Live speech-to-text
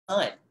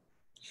design.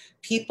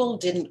 People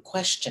didn't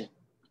question.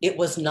 It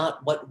was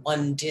not what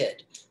one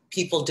did.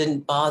 People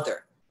didn't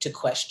bother to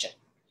question.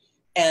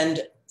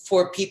 And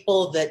for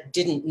people that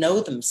didn't know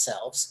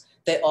themselves,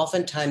 they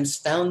oftentimes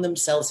found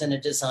themselves in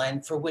a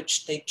design for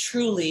which they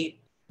truly,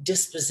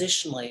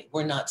 dispositionally,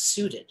 were not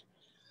suited.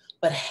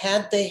 But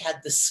had they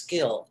had the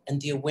skill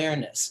and the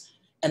awareness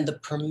and the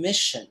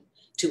permission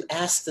to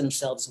ask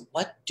themselves,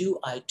 what do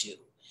I do?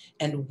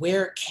 And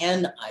where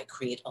can I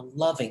create a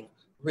loving,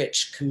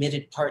 rich,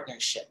 committed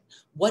partnership?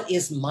 What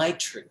is my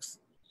truth?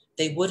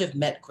 They would have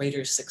met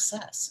greater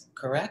success,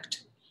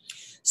 correct?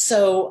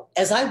 So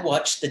as I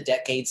watched the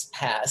decades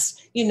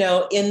pass, you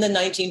know, in the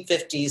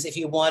 1950s, if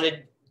you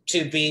wanted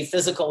to be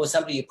physical with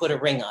somebody, you put a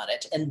ring on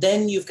it. And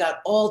then you've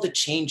got all the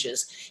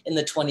changes in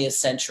the 20th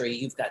century.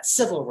 You've got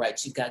civil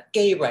rights, you've got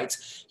gay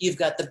rights, you've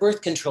got the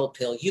birth control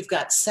pill, you've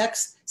got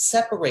sex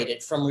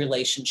separated from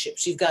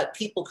relationships. You've got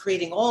people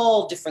creating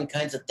all different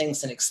kinds of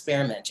things and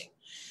experimenting.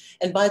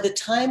 And by the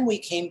time we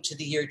came to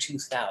the year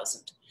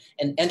 2000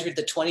 and entered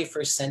the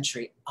 21st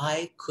century,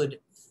 I could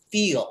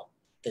feel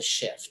the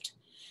shift.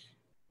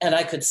 And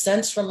I could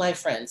sense from my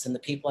friends and the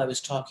people I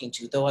was talking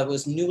to, though I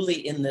was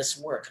newly in this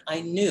work,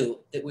 I knew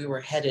that we were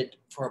headed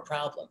for a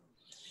problem.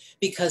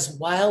 Because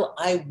while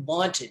I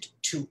wanted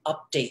to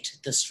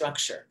update the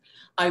structure,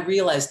 I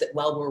realized that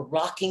while we're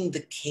rocking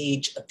the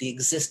cage of the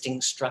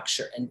existing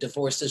structure and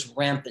divorce is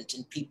rampant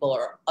and people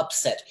are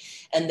upset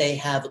and they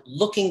have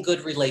looking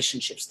good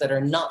relationships that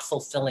are not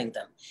fulfilling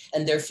them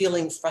and they're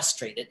feeling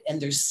frustrated and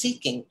they're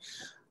seeking,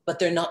 but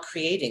they're not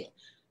creating.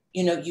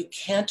 You know, you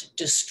can't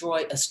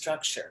destroy a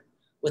structure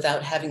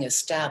without having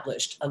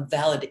established a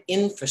valid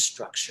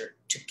infrastructure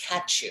to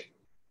catch you.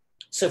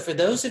 So for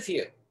those of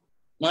you,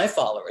 my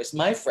followers,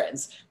 my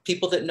friends,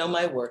 people that know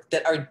my work,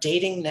 that are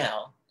dating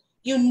now,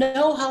 you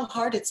know how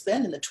hard it's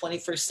been in the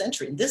 21st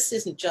century. And this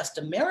isn't just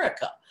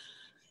America.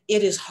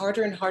 It is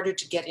harder and harder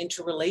to get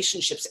into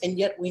relationships, and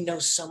yet we know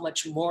so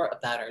much more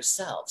about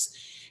ourselves.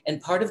 And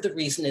part of the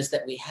reason is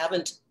that we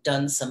haven't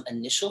done some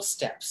initial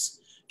steps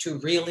to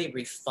really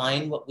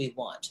refine what we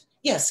want.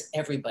 Yes,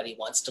 everybody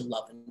wants to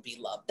love and be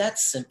loved.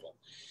 That's simple.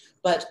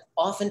 But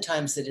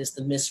oftentimes it is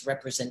the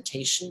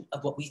misrepresentation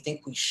of what we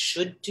think we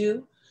should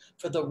do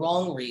for the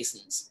wrong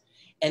reasons.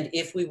 And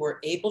if we were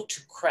able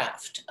to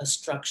craft a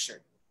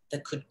structure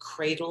that could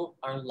cradle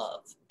our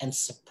love and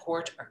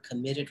support our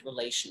committed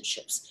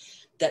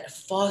relationships, that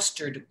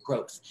fostered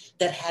growth,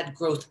 that had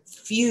growth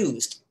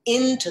fused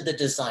into the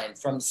design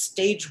from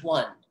stage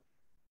one,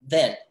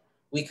 then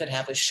we could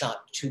have a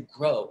shot to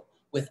grow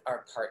with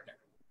our partner.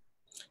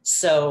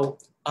 So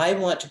I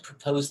want to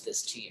propose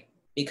this to you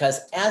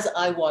because as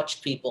I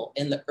watched people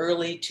in the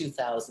early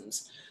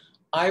 2000s,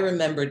 I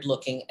remembered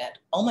looking at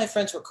all my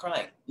friends were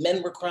crying.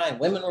 Men were crying,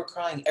 women were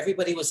crying.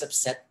 Everybody was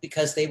upset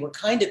because they were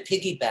kind of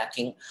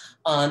piggybacking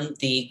on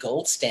the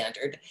gold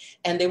standard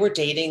and they were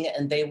dating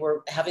and they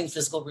were having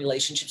physical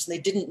relationships and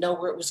they didn't know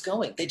where it was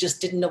going. They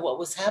just didn't know what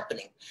was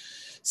happening.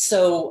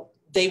 So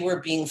they were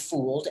being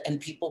fooled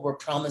and people were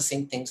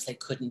promising things they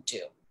couldn't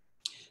do.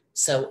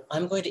 So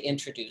I'm going to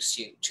introduce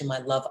you to my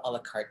love a la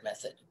carte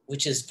method,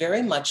 which is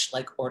very much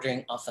like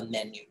ordering off a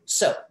menu.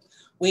 So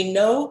we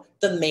know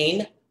the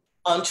main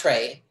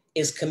entree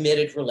is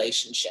committed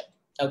relationship,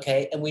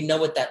 okay? And we know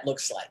what that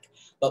looks like,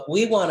 but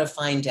we want to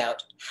find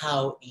out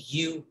how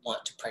you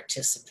want to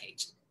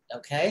participate,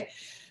 okay?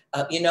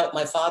 You know,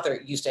 my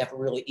father used to have a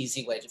really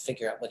easy way to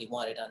figure out what he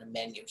wanted on a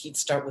menu. He'd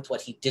start with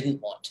what he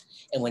didn't want.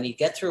 And when he'd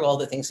get through all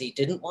the things he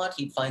didn't want,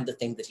 he'd find the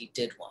thing that he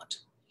did want.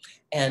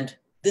 And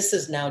this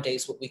is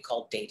nowadays what we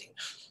call dating.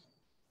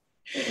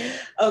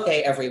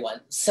 Okay,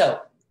 everyone.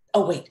 So,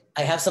 oh wait,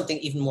 I have something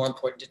even more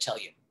important to tell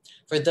you.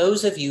 For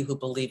those of you who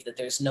believe that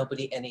there's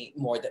nobody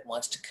anymore that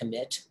wants to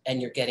commit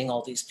and you're getting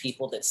all these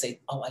people that say,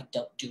 oh, I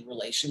don't do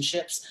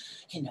relationships.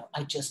 You know,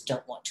 I just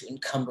don't want to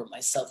encumber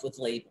myself with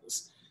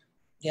labels.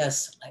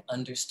 Yes, I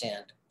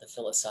understand the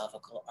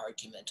philosophical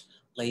argument.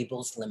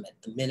 Labels limit.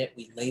 The minute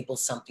we label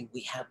something,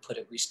 we have put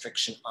a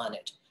restriction on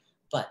it.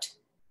 But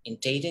in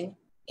dating,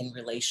 in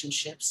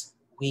relationships,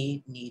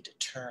 we need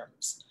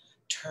terms.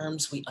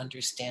 Terms we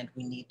understand.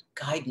 We need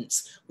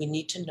guidance. We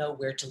need to know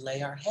where to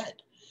lay our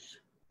head.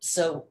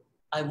 So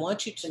I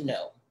want you to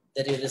know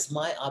that it is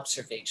my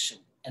observation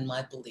and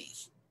my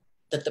belief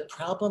that the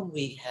problem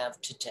we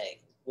have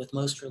today with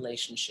most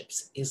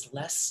relationships is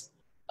less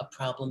a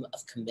problem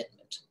of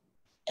commitment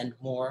and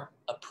more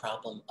a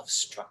problem of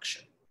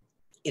structure.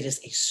 It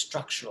is a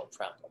structural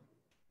problem,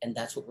 and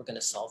that's what we're going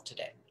to solve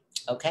today.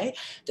 Okay,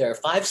 there are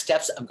 5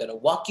 steps. I'm going to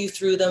walk you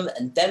through them,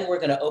 and then we're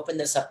going to open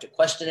this up to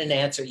question and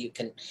answer.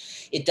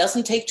 It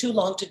doesn't take too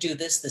long to do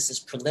this. This is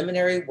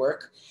preliminary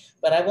work,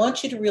 but I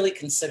want you to really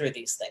consider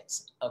these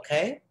things,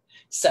 okay?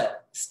 So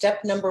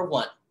step number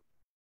 1,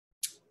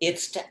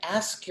 it's to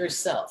ask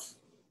yourself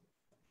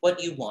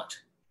what you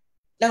want.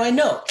 Now I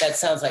know that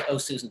sounds like, oh,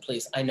 Susan,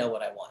 please, I know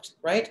what I want,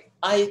 right?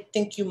 I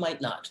think you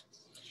might not.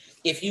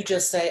 If you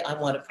just say, I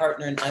want a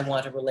partner and I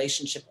want a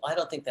relationship, I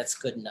don't think that's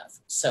good enough.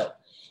 So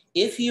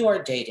if you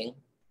are dating,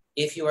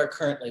 if you are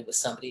currently with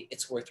somebody,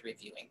 it's worth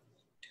reviewing.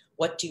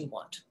 What do you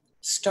want?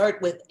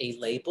 Start with a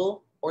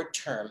label or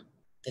term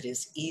that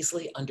is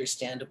easily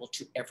understandable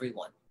to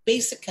everyone.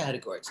 Basic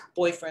categories: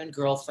 boyfriend,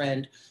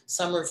 girlfriend,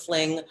 summer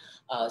fling,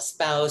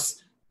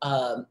 spouse,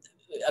 a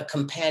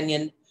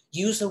companion.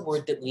 Use a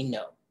word that we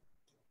know.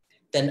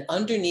 Then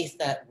underneath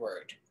that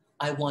word,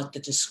 I want the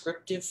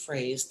descriptive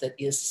phrase that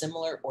is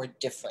similar or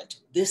different.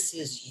 This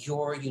is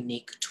your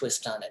unique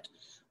twist on it.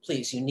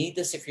 Please, you need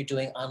this if you're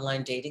doing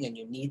online dating, and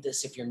you need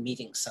this if you're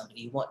meeting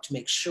somebody. You want to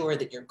make sure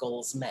that your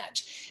goals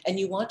match, and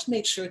you want to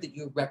make sure that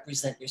you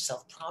represent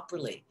yourself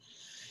properly.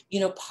 You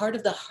know, part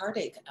of the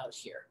heartache out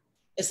here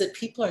is that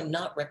people are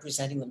not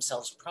representing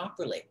themselves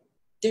properly.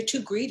 They're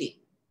too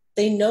greedy.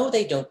 They know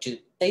they don't do,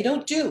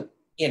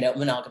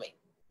 monogamy,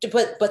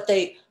 but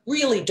they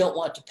really don't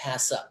want to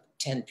pass up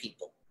 10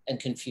 people and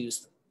confuse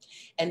them.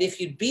 And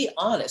if you'd be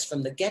honest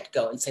from the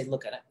get-go and say,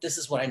 look, this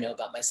is what I know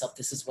about myself,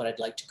 this is what I'd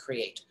like to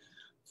create.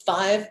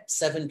 5,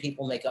 7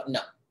 people make up, no,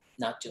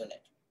 not doing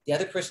it. The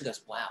other person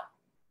goes, wow,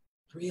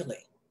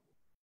 really?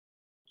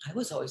 I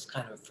was always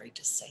kind of afraid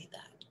to say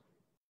that.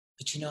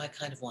 But I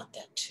kind of want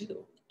that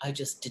too. I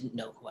just didn't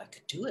know who I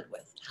could do it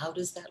with. How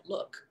does that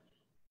look?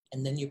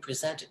 And then you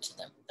present it to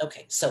them.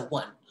 Okay, so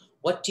 1,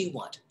 what do you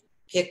want?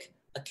 Pick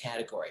a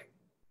category,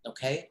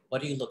 okay?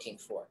 What are you looking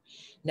for?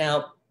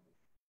 Now,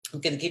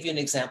 I'm gonna give you an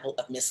example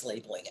of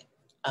mislabeling it.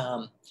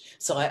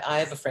 So I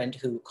have a friend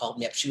who called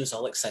me up. She was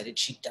all excited.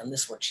 She'd done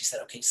this work. She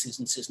said, okay,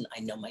 Susan, I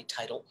know my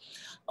title.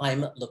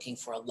 I'm looking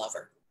for a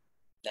lover.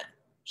 Now,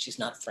 she's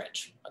not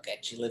French, okay?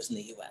 She lives in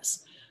the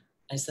US.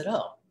 I said,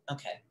 oh,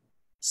 okay.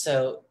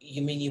 So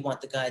you mean you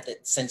want the guy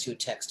that sends you a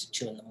text at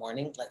 2 in the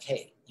morning, like,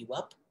 hey, you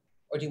up?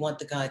 Or do you want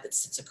the guy that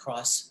sits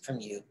across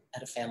from you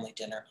at a family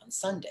dinner on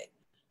Sunday?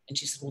 And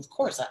she said, well, of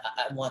course,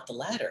 I want the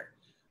latter.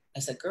 I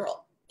said,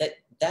 girl,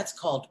 that's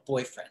called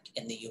boyfriend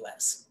in the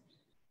US.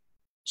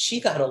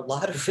 She got a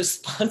lot of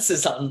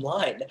responses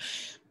online,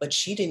 but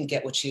she didn't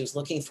get what she was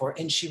looking for,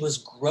 and she was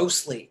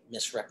grossly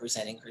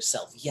misrepresenting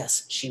herself.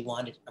 Yes, she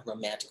wanted a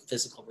romantic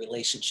physical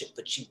relationship,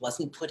 but she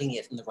wasn't putting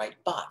it in the right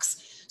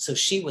box. So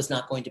she was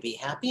not going to be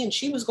happy, and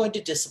she was going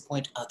to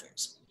disappoint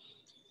others.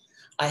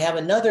 I have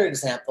another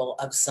example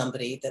of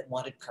somebody that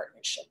wanted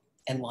partnership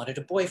and wanted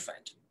a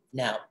boyfriend.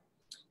 Now,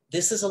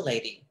 this is a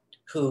lady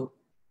who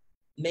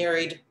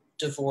married,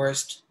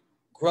 divorced,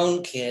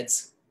 grown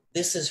kids.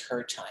 This is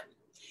her time.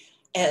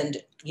 And,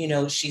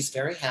 she's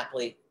very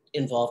happily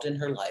involved in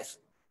her life.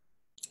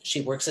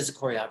 She works as a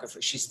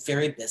choreographer. She's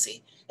very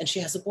busy, and she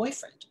has a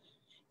boyfriend.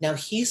 Now,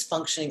 he's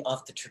functioning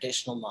off the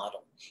traditional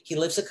model. He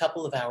lives a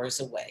couple of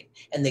hours away,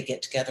 and they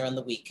get together on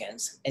the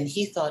weekends. And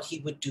he thought he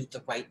would do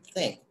the right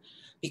thing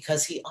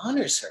because he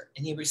honors her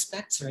and he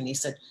respects her. And he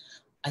said,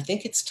 I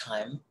think it's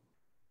time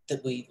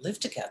that we live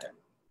together.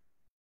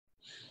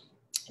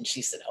 And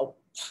she said, oh,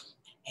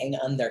 hang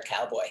on there,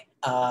 cowboy.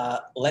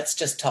 Let's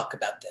just talk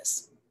about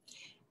this.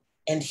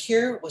 And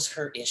here was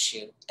her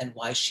issue and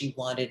why she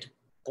wanted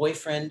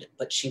boyfriend,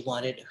 but she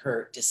wanted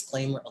her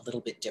disclaimer a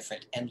little bit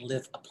different and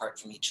live apart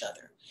from each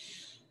other.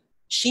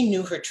 She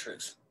knew her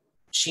truth.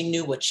 She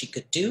knew what she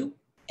could do,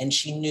 and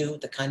she knew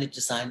the kind of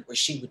design where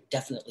she would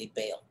definitely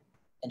bail.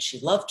 And she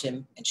loved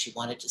him, and she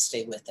wanted to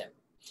stay with him.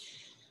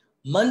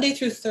 Monday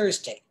through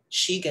Thursday,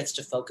 she gets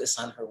to focus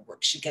on her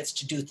work. She gets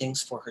to do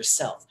things for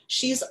herself.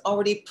 She's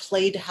already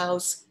played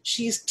house.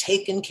 She's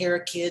taken care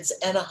of kids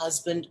and a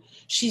husband.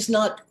 She's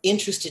not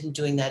interested in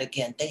doing that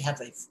again. They have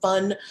a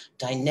fun,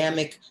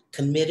 dynamic,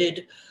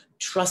 committed,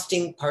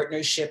 trusting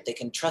partnership. They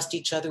can trust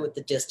each other with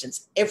the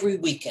distance every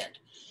weekend.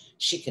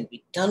 She can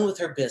be done with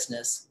her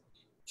business.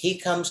 He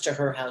comes to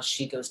her house.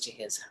 She goes to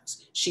his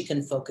house. She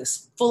can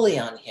focus fully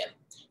on him.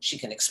 She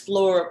can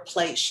explore,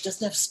 play. She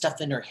doesn't have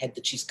stuff in her head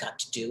that she's got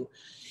to do.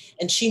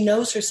 And she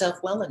knows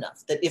herself well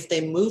enough that if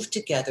they move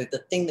together,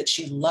 the thing that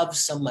she loves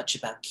so much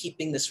about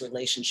keeping this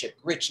relationship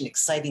rich and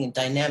exciting and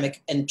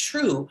dynamic and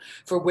true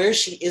for where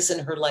she is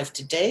in her life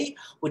today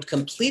would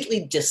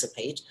completely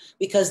dissipate,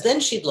 because then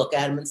she'd look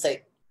at him and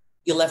say,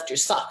 you left your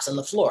socks on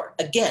the floor.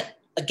 Again,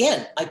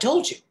 I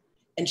told you.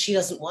 And she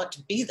doesn't want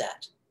to be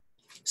that.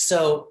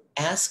 So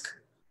ask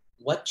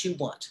what you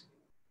want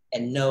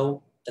and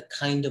know the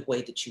kind of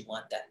way that you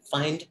want that.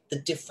 Find the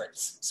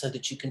difference so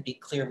that you can be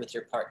clear with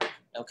your partner,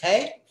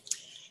 okay?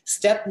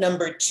 Step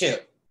number 2.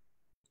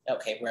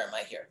 Okay, where am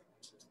I here?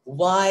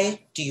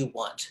 Why do you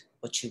want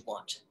what you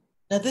want?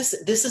 Now this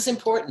is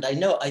important.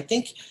 I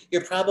think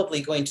you're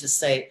probably going to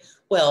say,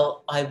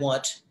 well, I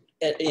want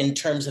in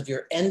terms of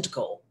your end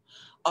goal.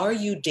 Are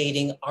you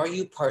dating? Are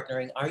you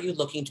partnering? Are you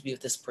looking to be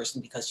with this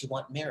person because you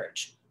want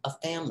marriage, a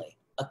family,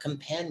 a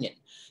companion?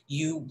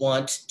 You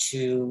want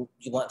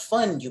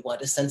fun, you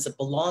want a sense of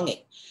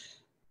belonging.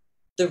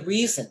 The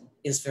reason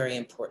is very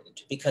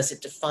important because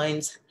it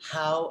defines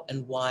how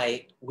and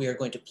why we are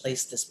going to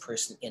place this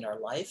person in our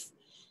life.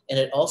 And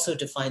it also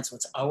defines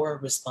what's our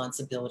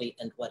responsibility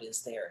and what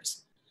is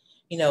theirs.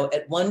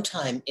 At one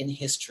time in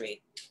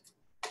history,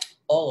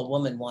 all a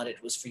woman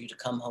wanted was for you to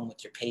come home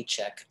with your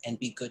paycheck and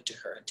be good to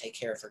her and take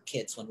care of her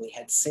kids when we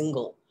had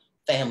single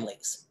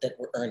families that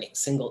were earning,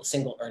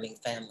 single earning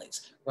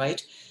families,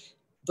 right?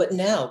 But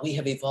now we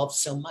have evolved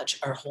so much.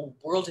 Our whole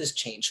world has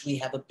changed. We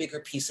have a bigger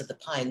piece of the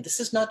pie. And this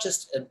is not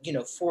just,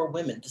 for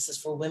women. This is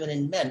for women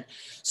and men.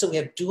 So we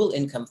have dual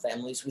income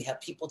families. We have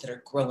people that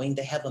are growing.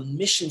 They have a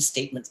mission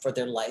statement for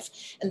their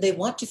life. And they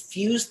want to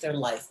fuse their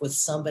life with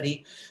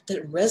somebody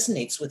that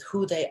resonates with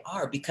who they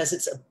are, because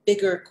it's a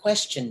bigger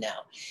question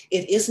now.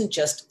 It isn't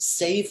just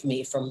save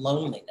me from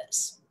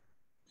loneliness.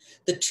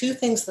 The two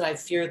things that I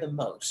fear the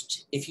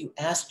most, if you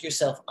ask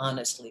yourself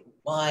honestly,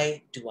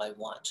 why do I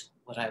want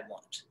what I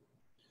want?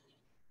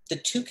 The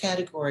two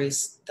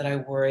categories that I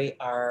worry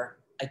are,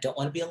 I don't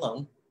want to be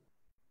alone,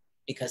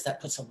 because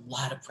that puts a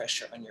lot of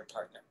pressure on your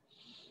partner.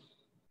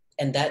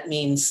 And that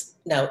means,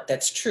 now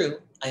that's true,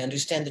 I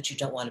understand that you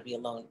don't want to be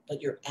alone,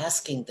 but you're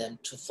asking them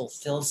to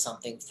fulfill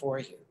something for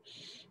you.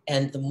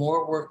 And the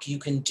more work you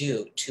can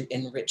do to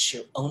enrich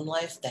your own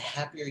life, the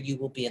happier you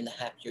will be and the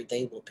happier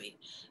they will be.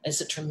 And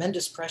it's a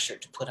tremendous pressure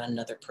to put on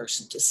another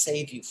person to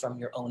save you from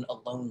your own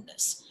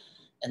aloneness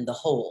and the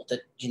hole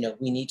that,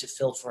 we need to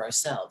fill for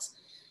ourselves.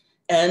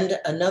 And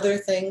another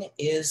thing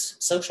is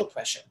social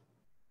pressure.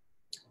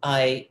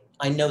 I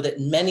know that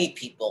many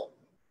people,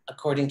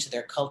 according to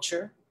their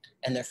culture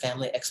and their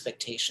family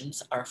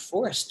expectations, are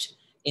forced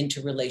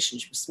into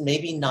relationships,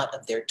 maybe not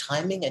of their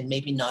timing and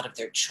maybe not of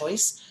their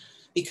choice,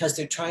 because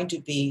they're trying to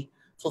be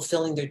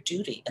fulfilling their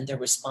duty and their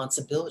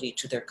responsibility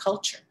to their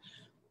culture.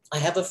 I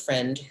have a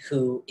friend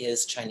who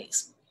is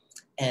Chinese,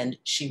 and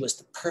she was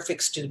the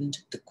perfect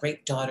student, the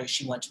great daughter.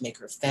 She wanted to make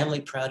her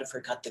family proud of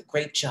her, got the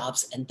great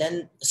jobs. And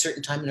then a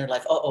certain time in her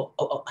life,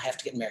 I have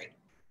to get married.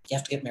 You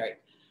have to get married.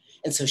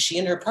 And so she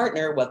and her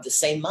partner were of the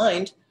same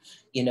mind.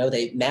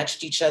 They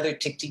matched each other,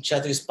 ticked each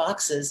other's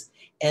boxes,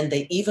 and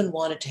they even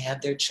wanted to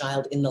have their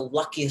child in the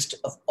luckiest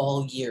of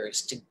all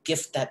years, to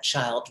gift that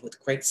child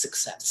with great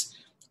success.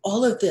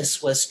 All of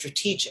this was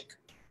strategic.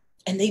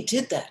 And they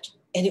did that.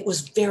 And it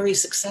was very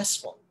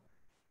successful.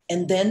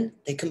 And then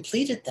they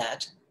completed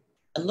that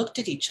and looked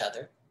at each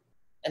other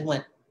and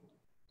went,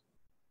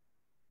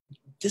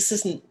 this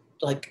isn't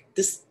like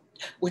this,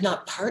 we're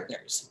not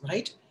partners,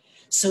 right?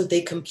 So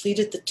they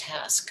completed the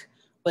task,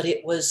 but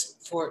it was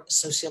for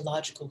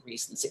sociological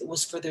reasons. It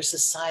was for their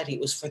society,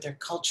 it was for their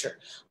culture.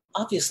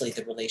 Obviously,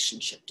 the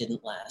relationship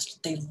didn't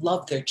last. They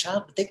loved their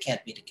child, but they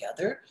can't be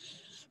together,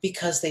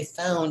 because they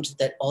found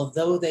that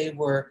although they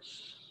were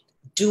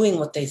doing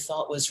what they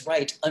thought was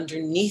right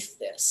underneath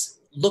this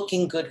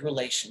looking good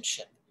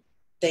relationship,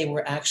 they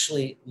were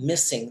actually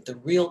missing the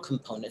real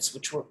components,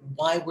 which were,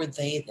 why were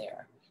they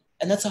there?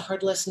 And that's a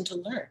hard lesson to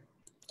learn.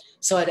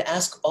 So I'd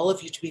ask all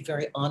of you to be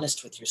very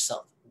honest with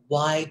yourself.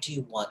 Why do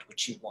you want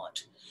what you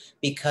want?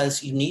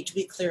 Because you need to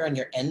be clear on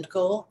your end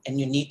goal, and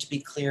you need to be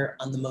clear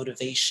on the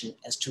motivation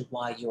as to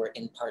why you're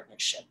in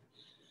partnership.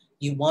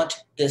 You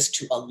want this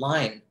to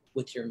align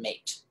with your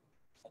mate,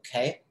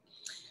 okay?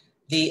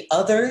 The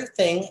other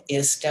thing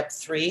is step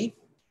 3.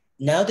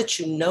 Now that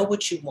you know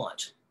what you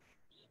want,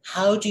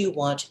 how do you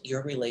want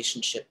your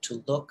relationship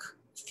to look,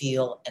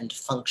 feel, and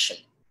function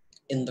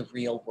in the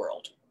real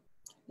world?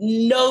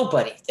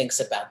 Nobody thinks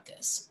about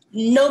this.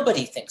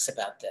 Nobody thinks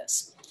about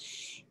this.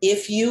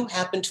 If you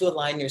happen to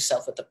align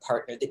yourself with a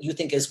partner that you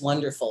think is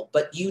wonderful,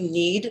 but you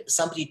need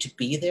somebody to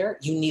be there,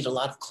 you need a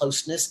lot of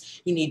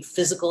closeness, you need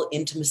physical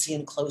intimacy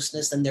and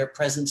closeness and their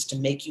presence to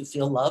make you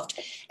feel loved,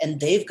 and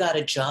they've got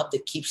a job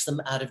that keeps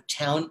them out of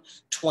town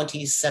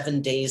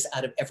 27 days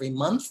out of every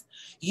month,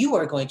 you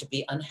are going to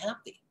be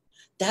unhappy.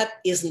 That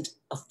isn't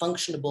a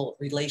functionable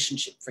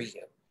relationship for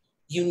you.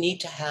 You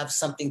need to have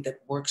something that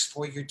works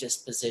for your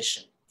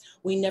disposition.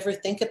 We never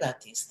think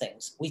about these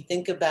things. We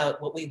think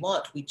about what we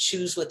want. We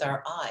choose with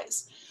our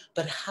eyes.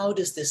 But how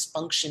does this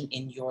function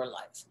in your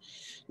life?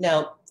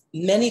 Now,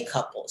 many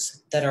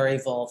couples that are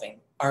evolving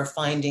are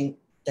finding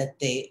that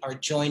they are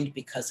joined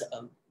because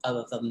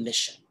of a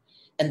mission,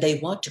 and they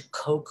want to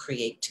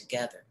co-create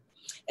together.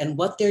 And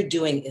what they're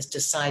doing is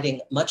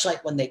deciding, much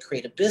like when they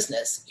create a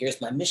business,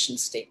 here's my mission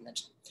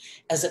statement.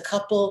 As a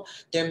couple,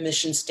 their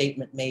mission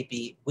statement may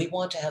be, we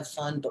want to have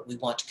fun, but we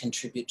want to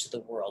contribute to the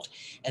world.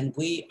 And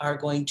we are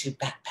going to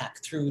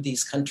backpack through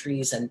these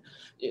countries and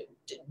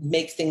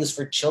make things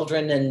for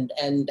children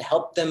and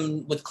help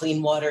them with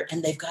clean water.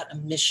 And they've got a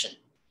mission.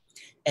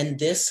 And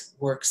this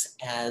works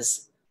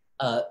as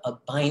a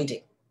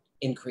binding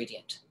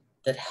ingredient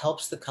that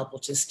helps the couple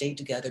to stay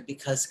together,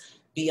 because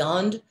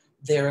beyond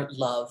their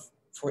love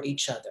for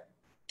each other,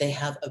 they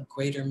have a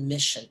greater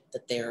mission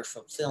that they are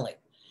fulfilling.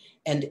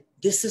 And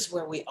this is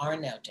where we are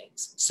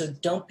nowadays. So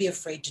don't be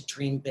afraid to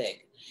dream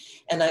big.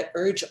 And I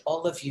urge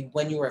all of you,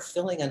 when you are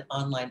filling an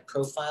online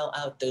profile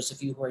out, those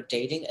of you who are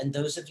dating and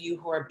those of you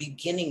who are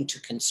beginning to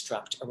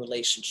construct a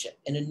relationship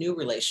and a new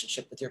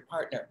relationship with your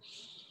partner,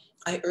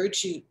 I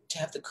urge you to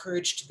have the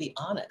courage to be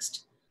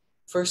honest.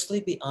 Firstly,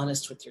 be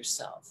honest with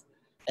yourself.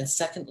 And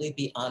secondly,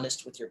 be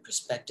honest with your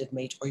prospective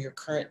mate or your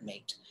current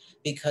mate,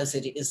 because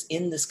it is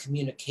in this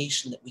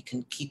communication that we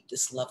can keep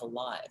this love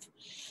alive.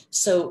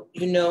 So,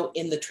 in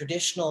the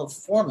traditional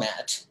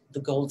format, the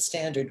gold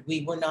standard,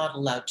 we were not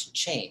allowed to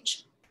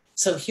change.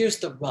 So here's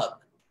the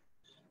rub.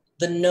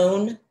 The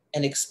known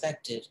and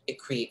expected, it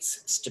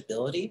creates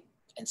stability,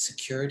 and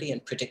security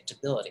and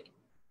predictability.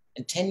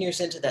 And 10 years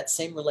into that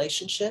same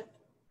relationship,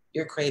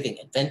 you're craving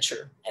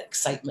adventure and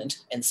excitement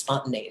and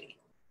spontaneity.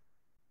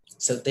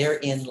 So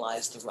therein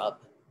lies the rub.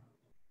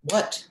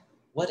 What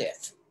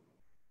if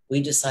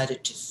we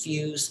decided to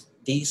fuse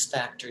these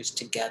factors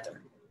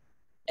together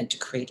and to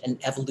create an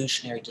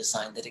evolutionary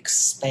design that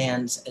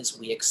expands as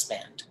we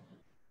expand?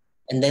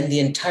 And then the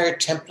entire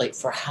template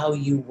for how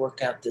you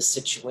work out this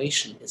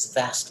situation is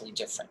vastly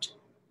different.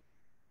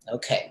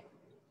 Okay,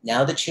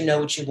 now that you know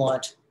what you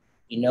want,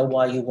 you know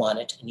why you want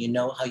it, and you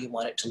know how you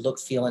want it to look,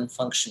 feel, and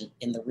function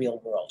in the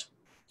real world.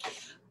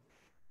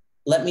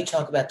 Let me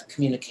talk about the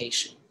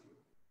communication,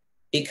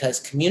 because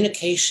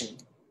communication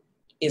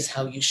is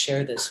how you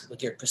share this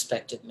with your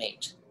prospective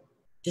mate.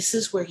 This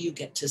is where you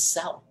get to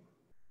sell.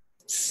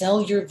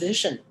 Sell your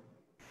vision.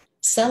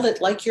 Sell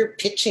it like you're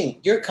pitching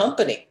your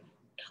company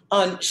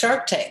on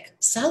Shark Tank.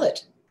 Sell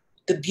it.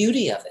 The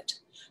beauty of it.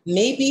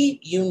 Maybe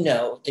you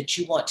know that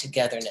you want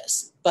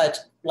togetherness,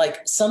 but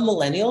like some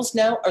millennials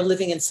now are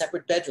living in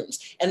separate bedrooms.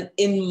 And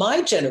in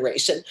my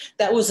generation,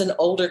 that was an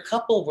older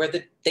couple where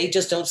they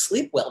just don't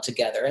sleep well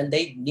together and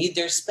they need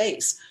their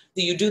space.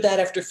 You do that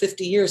after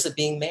 50 years of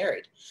being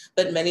married.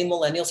 But many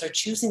millennials are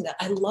choosing that.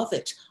 I love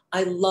it.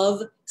 I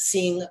love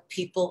seeing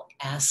people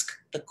ask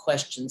the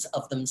questions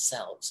of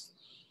themselves.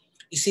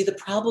 You see, the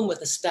problem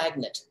with a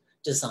stagnant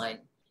design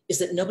is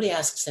that nobody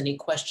asks any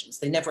questions.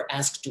 They never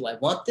ask, do I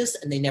want this?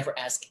 And they never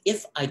ask,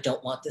 if I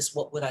don't want this,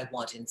 what would I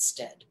want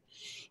instead?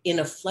 In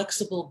a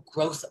flexible,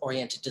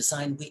 growth-oriented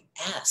design, we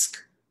ask,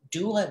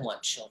 do I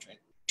want children?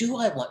 Do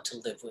I want to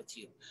live with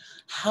you?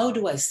 How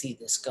do I see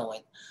this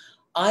going?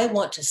 I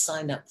want to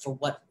sign up for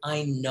what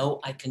I know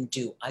I can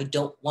do. I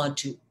don't want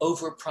to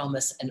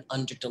overpromise and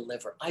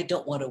underdeliver. I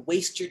don't want to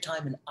waste your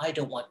time, and I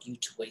don't want you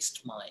to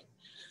waste mine.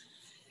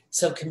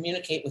 So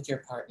communicate with your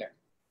partner.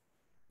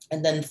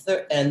 And then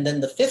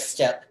the fifth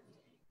step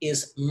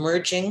is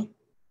merging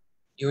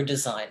your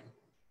design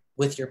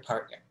with your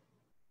partner.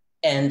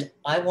 And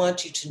I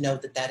want you to know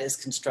that that is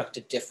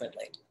constructed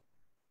differently.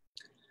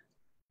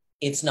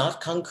 It's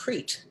not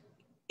concrete,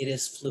 it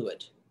is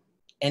fluid.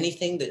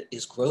 Anything that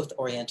is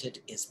growth-oriented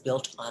is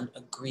built on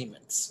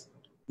agreements.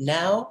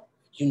 Now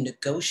you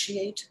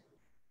negotiate,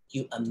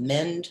 you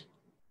amend,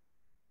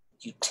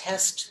 you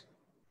test,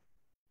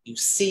 you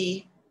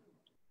see.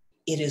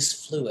 It is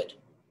fluid.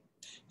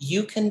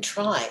 You can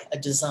try a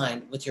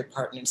design with your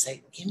partner and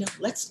say,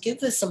 let's give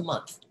this a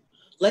month.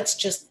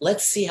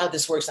 Let's see how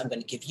this works. I'm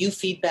going to give you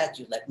feedback.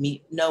 You let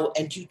me know,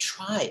 and you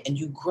try and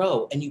you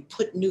grow and you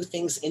put new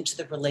things into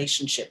the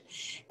relationship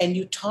and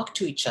you talk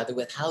to each other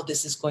with how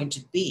this is going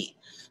to be.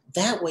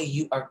 That way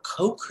you are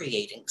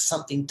co-creating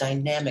something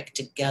dynamic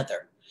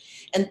together.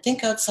 And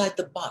think outside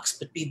the box,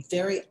 but be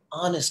very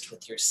honest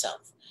with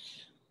yourself.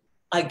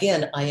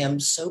 Again, I am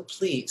so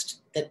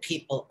pleased that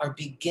people are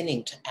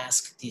beginning to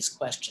ask these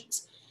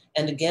questions.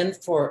 And again,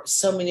 for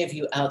so many of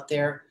you out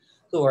there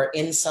who are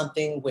in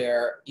something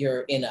where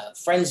you're in a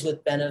friends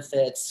with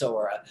benefits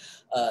or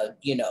a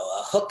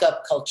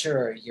hookup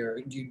culture, or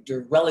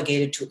you're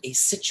relegated to a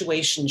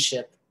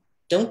situationship,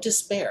 don't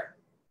despair.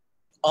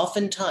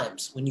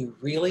 Oftentimes, when you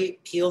really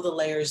peel the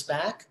layers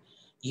back,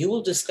 you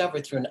will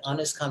discover through an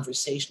honest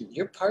conversation,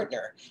 your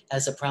partner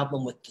has a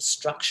problem with the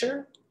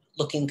structure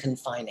looking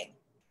confining,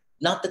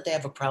 not that they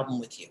have a problem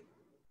with you.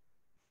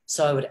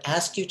 So I would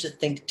ask you to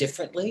think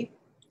differently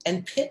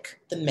and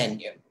pick the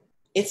menu.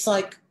 It's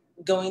like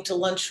going to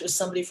lunch with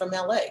somebody from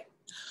LA.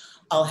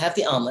 I'll have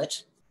the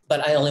omelet,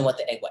 but I only want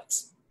the egg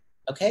whites,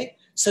 okay?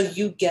 So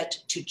you get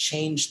to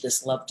change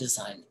this love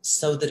design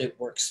so that it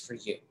works for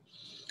you.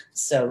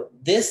 So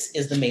this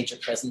is the major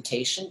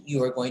presentation.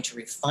 You are going to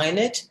refine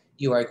it.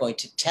 You are going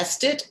to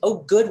test it. Oh,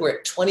 good, we're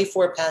at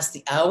 24 past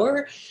the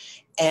hour.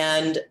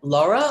 And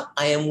Laura,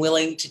 I am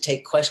willing to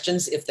take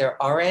questions if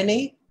there are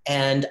any.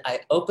 And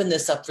I open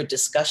this up for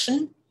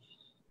discussion.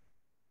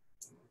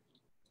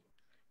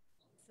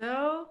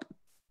 So,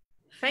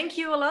 thank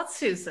you a lot,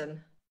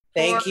 Susan.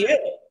 Thank you.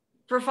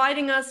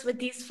 Providing us with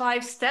these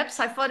 5 steps.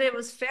 I thought it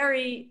was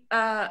very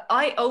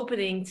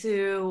eye-opening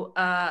to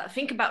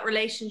think about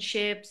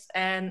relationships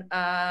and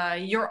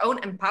your own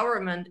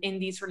empowerment in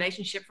these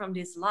relationships from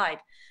this light.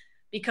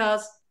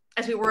 Because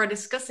as we were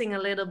discussing a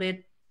little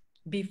bit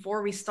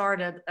before we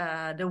started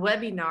the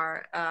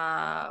webinar,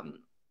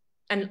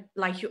 and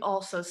like you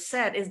also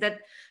said, is that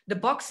the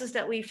boxes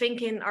that we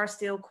think in are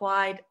still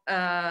quite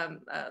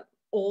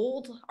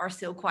old, are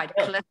still quite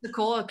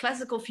classical, a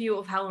classical view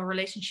of how a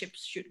relationship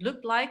should look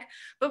like.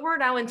 But we're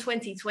now in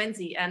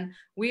 2020 and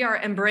we are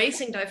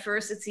embracing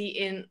diversity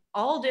in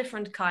all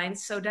different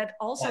kinds. So that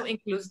also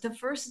includes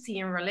diversity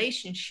in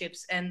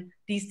relationships and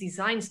these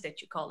designs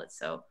that you call it.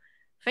 So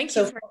thank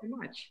you very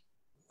much.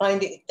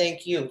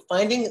 Thank you.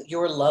 Finding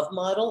your love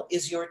model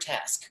is your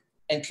task,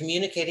 and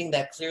communicating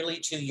that clearly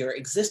to your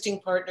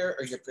existing partner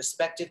or your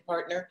prospective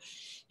partner.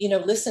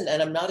 Listen,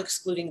 and I'm not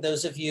excluding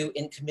those of you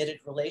in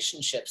committed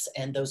relationships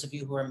and those of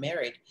you who are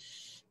married.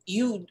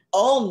 You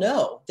all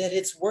know that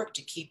it's work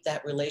to keep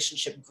that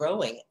relationship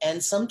growing.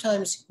 And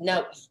sometimes,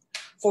 now,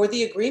 for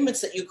the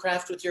agreements that you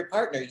craft with your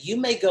partner. You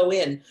may go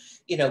in,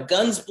 you know,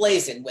 guns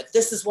blazing with,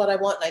 this is what I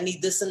want, and I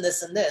need this and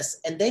this and this.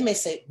 And they may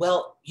say,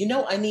 well, you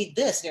know, I need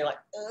this. And you're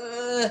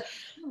like,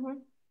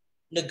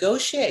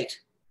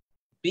 negotiate,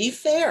 be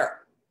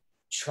fair,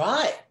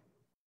 try,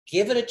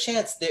 give it a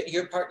chance. That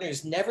your partner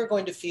is never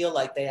going to feel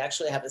like they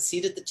actually have a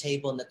seat at the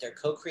table and that they're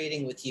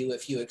co-creating with you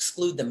if you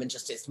exclude them and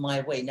just, it's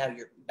my way. Now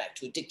you're back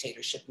to a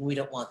dictatorship, and we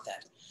don't want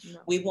that. No.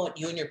 We want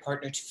you and your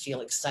partner to feel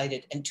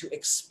excited and to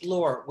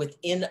explore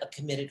within a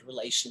committed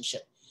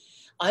relationship.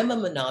 I'm a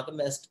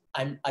monogamist.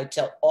 I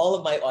tell all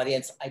of my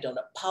audience, I don't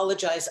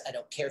apologize. I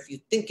don't care if you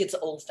think it's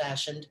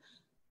old-fashioned.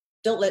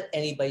 Don't let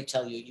anybody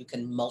tell you you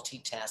can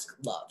multitask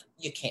love.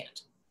 You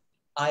can't.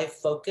 I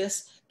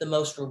focus. The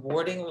most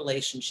rewarding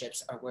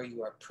relationships are where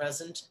you are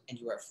present and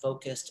you are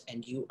focused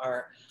and you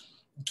are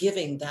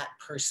giving that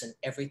person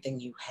everything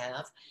you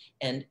have.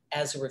 And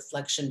as a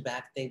reflection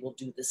back, they will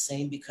do the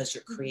same, because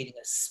you're creating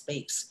a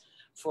space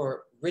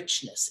for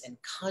richness and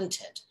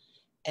content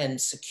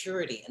and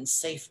security and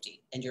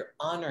safety, and you're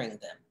honoring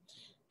them.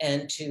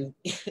 And to,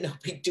 you know,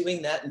 be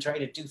doing that and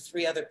trying to do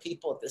 3 other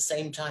people at the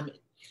same time,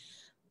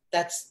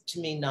 that's to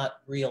me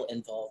not real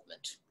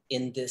involvement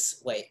in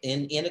this way.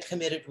 In a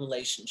committed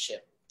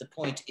relationship, the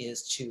point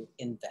is to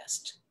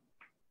invest.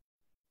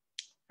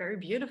 Very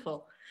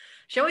beautiful.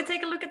 Shall we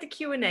take a look at the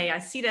Q&A? I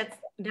see that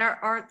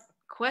there are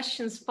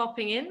questions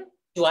popping in.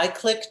 Do I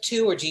click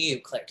too, or do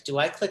you click? Do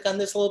I click on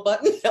this little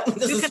button?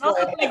 This you is can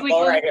also click, we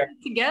can right do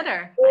it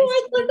together. Okay,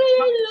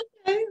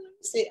 let me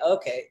see.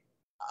 Okay.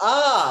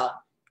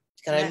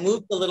 Can I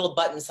move the little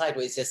button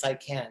sideways? Yes, I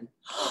can.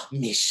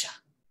 Misha,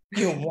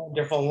 you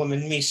wonderful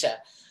woman, Misha.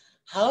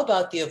 How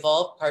about the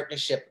evolved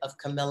partnership of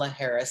Kamala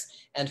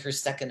Harris and her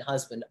second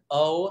husband?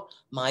 Oh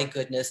my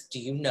goodness, do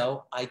you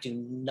know? I do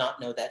not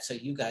know that, so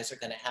you guys are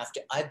going to have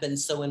to. I've been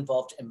so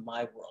involved in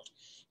my world.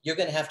 You're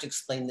going to have to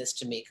explain this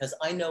to me, because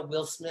I know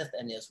Will Smith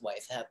and his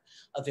wife have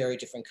a very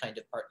different kind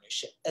of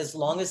partnership, as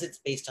long as it's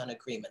based on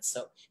agreements.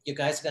 So you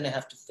guys are going to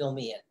have to fill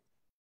me in.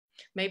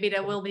 Maybe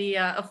there will be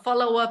a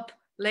follow-up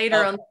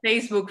later on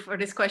Facebook for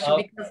this question,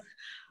 because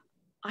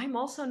I'm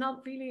also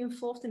not really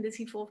involved in this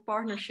evolved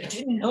partnership. I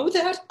didn't know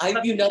that. I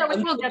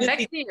will get back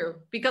to you,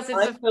 because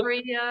it's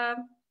a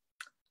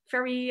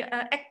very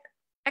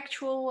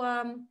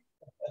actual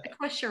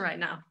question right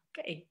now.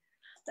 Okay,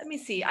 let me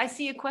see. I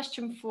see a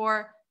question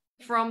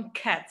from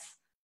Carte.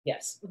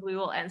 Yes. We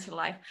will answer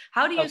live.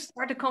 How do you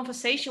start a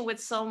conversation with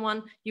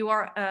someone you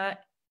are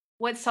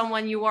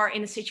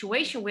in a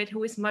situation with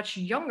who is much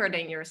younger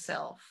than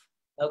yourself?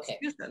 Okay.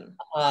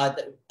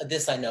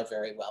 This I know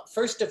very well.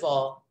 First of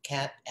all,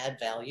 Carte, add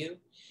value.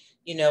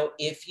 You know,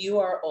 if you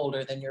are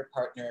older than your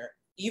partner,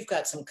 you've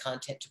got some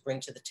content to bring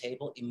to the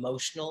table,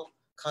 emotional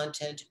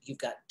content, you've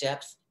got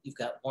depth, you've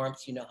got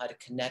warmth, you know how to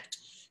connect.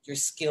 Your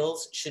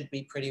skills should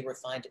be pretty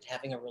refined at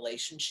having a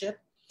relationship.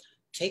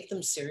 Take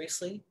them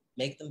seriously,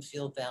 make them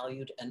feel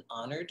valued and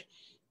honored.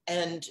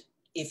 And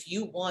if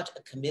you want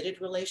a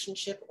committed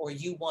relationship, or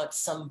you want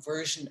some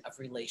version of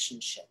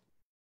relationship,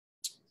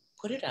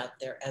 put it out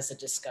there as a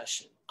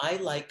discussion. I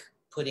like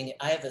putting it,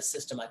 I have a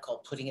system I call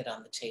putting it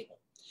on the table.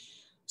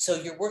 So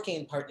you're working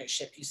in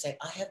partnership, you say,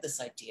 I have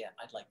this idea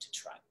I'd like to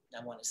try.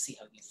 I want to see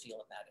how you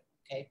feel about it,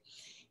 okay?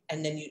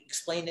 And then you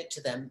explain it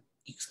to them,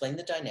 you explain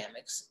the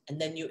dynamics, and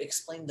then you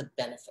explain the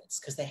benefits,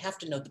 because they have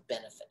to know the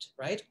benefit,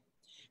 right?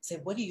 Say,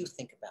 what do you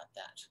think about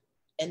that?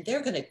 And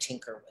they're going to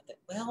tinker with it.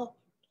 Well,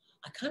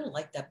 I kind of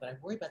like that, but I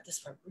worry about this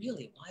part.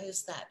 Really, why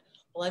is that?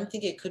 Well, I'm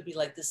thinking it could be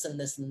like this and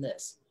this and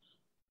this.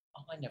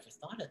 Oh, I never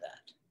thought of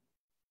that.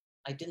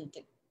 I didn't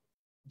think,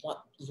 do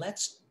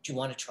you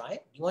want to try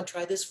it? You want to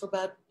try this for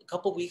about a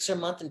couple weeks or a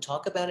month and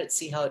talk about it,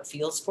 see how it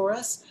feels for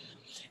us?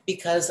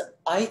 Because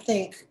I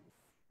think,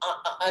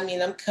 I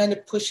mean, I'm kind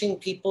of pushing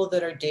people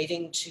that are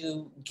dating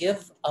to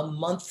give a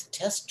month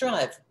test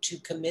drive to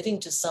committing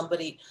to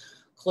somebody,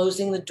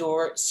 closing the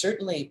door.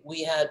 Certainly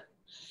we had,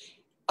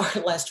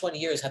 our last 20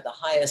 years had the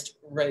highest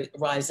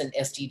rise in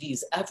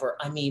STDs ever.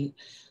 I mean,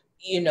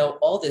 you know,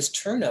 all this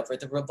turnover,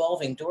 the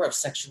revolving door of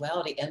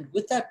sexuality, and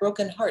with that,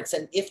 broken hearts.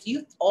 And if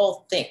you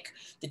all think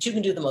that you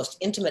can do the most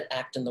intimate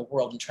act in the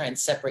world and try and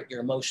separate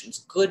your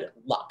emotions, good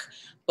luck.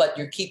 But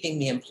you're keeping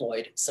me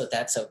employed, so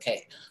that's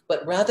okay.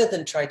 But rather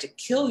than try to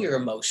kill your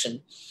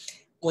emotion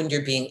when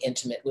you're being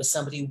intimate with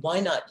somebody, why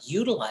not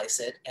utilize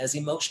it as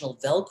emotional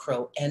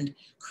Velcro and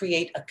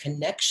create a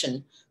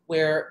connection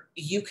where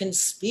you can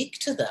speak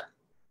to them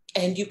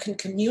and you can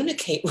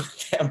communicate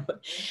with them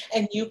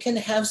and you can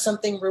have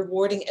something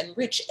rewarding and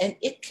rich. And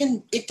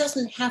it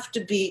doesn't have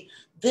to be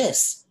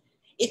this.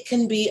 It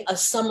can be a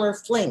summer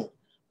fling,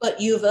 but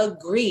you've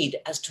agreed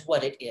as to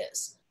what it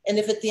is. And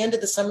if at the end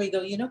of the summer you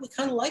go, you know, we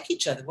kind of like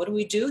each other, what do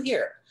we do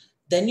here?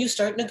 Then you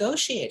start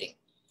negotiating.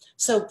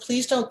 So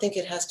please don't think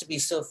it has to be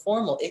so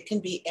formal. It can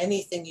be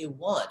anything you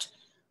want,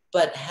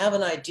 but have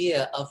an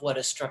idea of what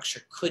a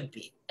structure could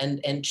be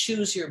and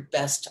choose your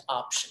best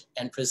option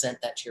and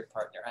present that to your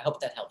partner. I hope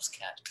that helps,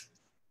 Carte.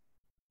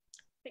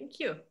 Thank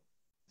you.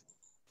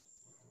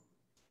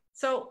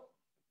 So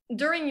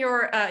during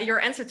your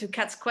answer to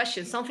Kat's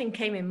question, something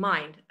came in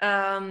mind.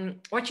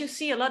 What you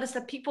see a lot is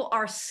that people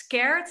are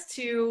scared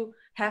to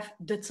have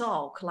the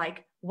talk,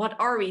 like, what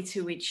are we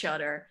to each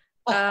other?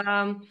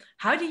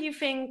 How do you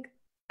think,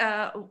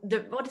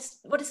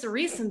 what is the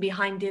reason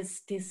behind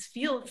this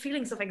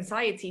feelings of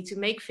anxiety to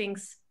make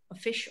things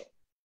official?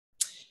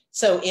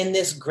 So in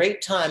this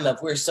great time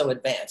of we're so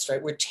advanced, right?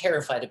 We're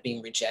terrified of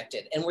being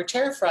rejected, and we're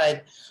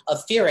terrified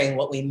of fearing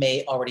what we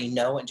may already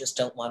know and just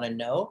don't want to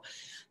know.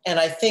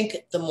 And I think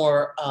the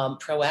more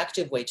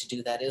proactive way to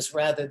do that is,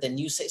 rather than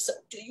you say, so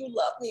do you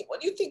love me? What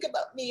do you think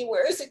about me?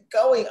 Where is it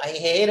going? I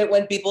hate it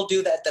when people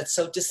do that. That's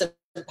so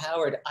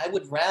disempowered. I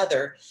would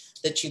rather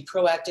that you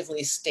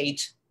proactively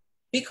state,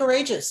 be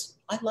courageous.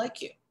 I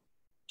like you.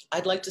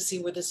 I'd like to see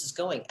where this is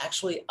going.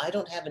 Actually, I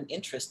don't have an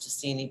interest to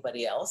see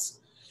anybody else.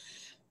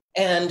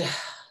 And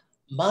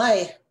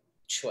my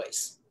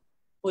choice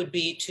would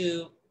be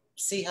to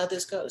see how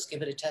this goes,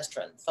 give it a test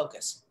run,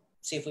 focus,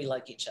 see if we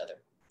like each other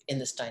in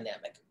this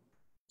dynamic.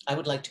 I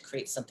would like to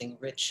create something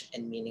rich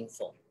and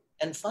meaningful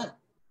and fun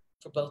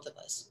for both of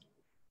us.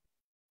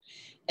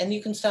 And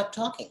you can stop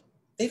talking.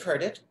 They've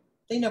heard it.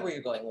 They know where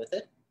you're going with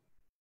it.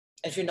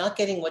 If you're not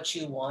getting what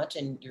you want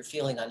and you're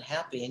feeling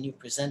unhappy and you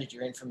presented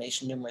your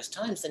information numerous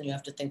times, then you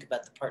have to think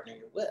about the partner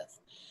you're with.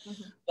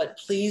 Mm-hmm. But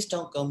please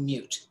don't go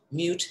mute.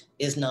 Mute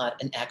is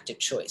not an active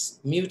choice.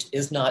 Mute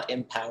is not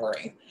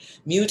empowering.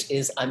 Mute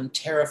is, I'm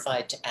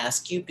terrified to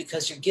ask you,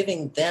 because you're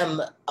giving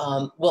them,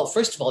 well,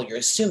 first of all, you're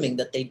assuming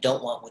that they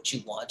don't want what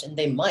you want, and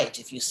they might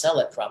if you sell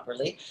it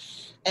properly.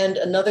 And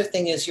another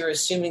thing is, you're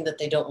assuming that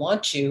they don't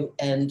want you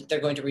and they're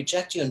going to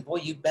reject you. And boy,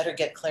 you better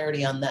get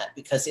clarity on that,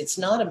 because it's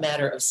not a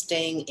matter of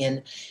staying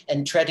in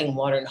and treading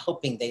water and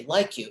hoping they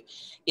like you.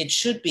 It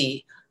should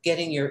be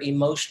getting your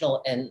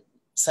emotional and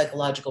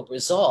psychological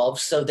resolve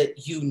so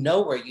that you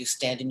know where you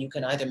stand and you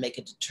can either make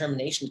a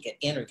determination to get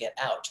in or get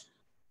out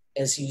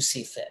as you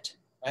see fit,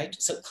 right?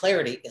 So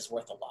clarity is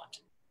worth a lot.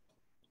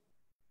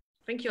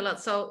 Thank you a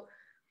lot. So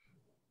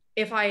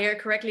if I hear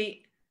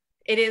correctly,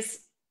 it is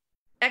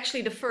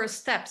actually the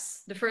first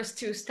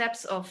two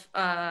steps of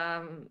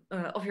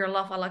your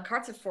love a la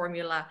carte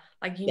formula.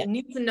 Like, you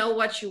need to know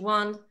what you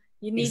want,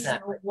 you need to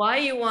know why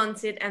you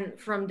want it, and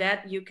from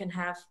that you can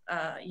have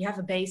you have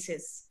a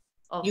basis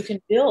of, you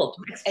can build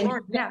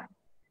explore,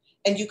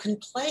 and you can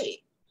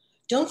play.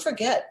 Don't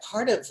forget,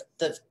 part of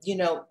the,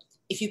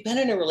 if you've been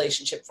in a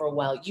relationship for a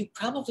while, you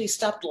probably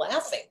stopped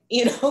laughing,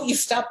 you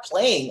stopped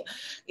playing,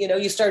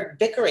 you start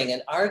bickering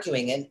and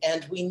arguing,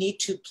 and we need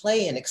to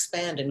play and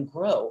expand and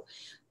grow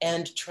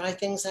and try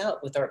things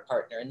out with our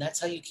partner. And that's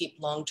how you keep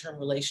long-term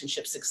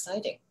relationships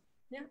exciting.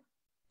 Yeah,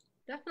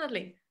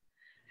 definitely.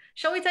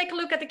 Shall we take a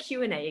look at the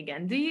Q&A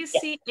again? Do you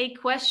see a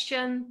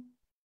question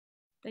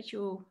that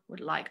you would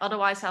like?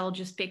 Otherwise, I will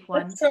just pick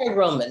one. Let's try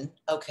Roman.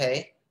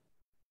 Okay.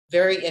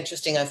 Very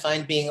interesting. I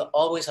find being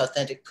always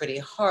authentic pretty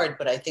hard,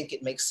 but I think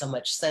it makes so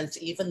much sense.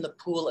 Even the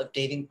pool of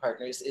dating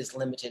partners is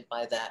limited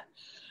by that.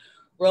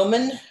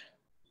 Roman,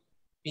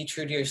 be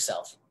true to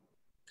yourself.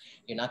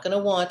 You're not going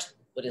to want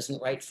what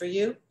isn't right for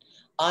you.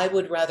 I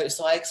would rather,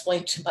 so I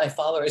explained to my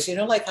followers,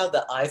 like how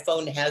the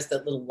iPhone has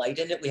that little light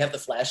in it, we have the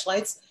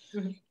flashlights.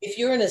 Mm-hmm. If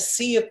you're in a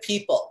sea of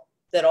people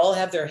that all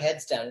have their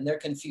heads down and they're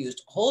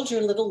confused, hold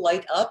your little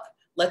light up,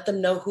 let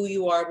them know who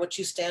you are, what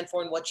you stand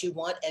for, and what you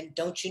want. And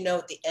don't you know,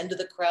 at the end of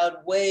the crowd,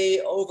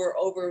 way over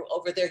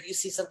there, you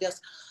see somebody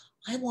else,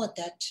 I want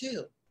that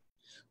too.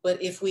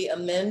 But if we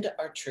amend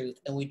our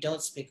truth and we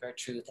don't speak our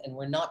truth and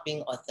we're not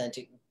being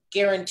authentic,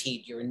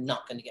 guaranteed you're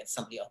not going to get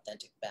somebody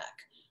authentic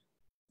back.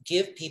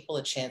 Give people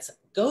a chance.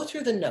 Go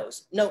through the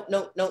nose. No.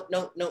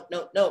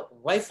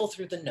 Rifle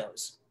through the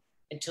nose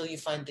until you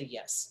find the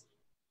yes,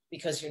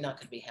 because you're not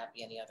going to be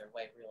happy any other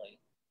way, really.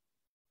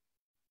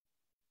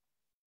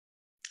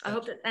 I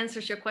hope that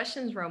answers your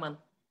questions, Roman.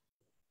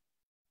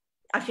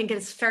 I think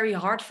it's very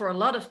hard for a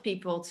lot of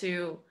people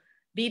to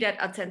be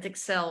that authentic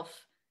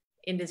self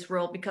in this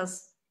world,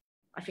 because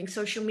I think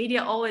social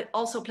media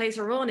also plays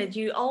a role in it.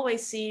 You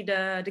always see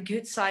the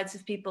good sides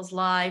of people's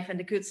life and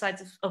the good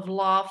sides of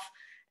love.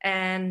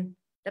 And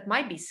that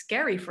might be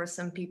scary for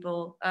some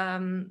people.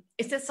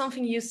 Is that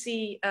something you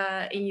see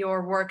in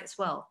your work as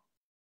well?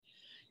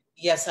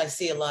 Yes, I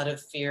see a lot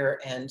of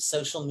fear, and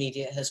social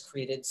media has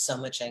created so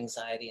much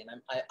anxiety.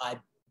 And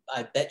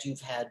I bet you've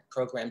had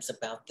programs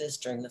about this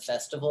during the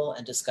festival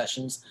and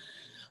discussions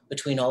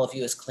between all of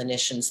you as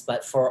clinicians.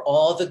 But for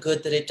all the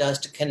good that it does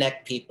to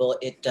connect people,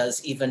 it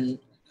does even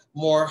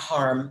more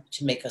harm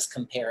to make us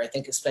compare. I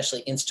think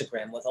especially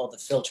Instagram, with all the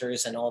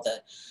filters and all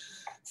the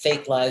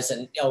fake lives,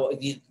 and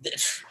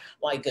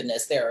my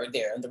goodness, they're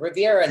in the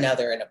Riviera, now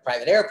they're in a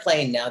private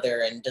airplane, now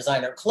they're in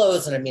designer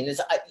clothes. And I mean,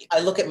 I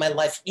look at my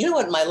life, you know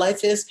what my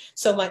life is?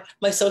 So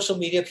my social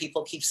media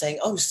people keep saying,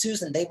 oh,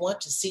 Susan, they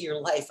want to see your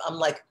life. I'm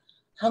like,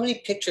 how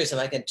many pictures am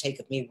I going to take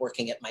of me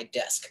working at my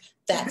desk?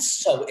 That's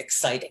so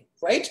exciting,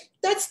 right?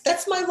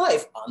 That's my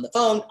life, on the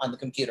phone, on the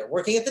computer,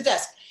 working at the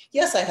desk.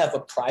 Yes, I have a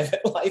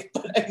private life,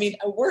 but I mean,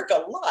 I work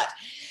a lot.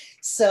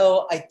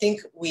 So I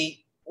think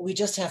we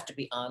just have to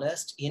be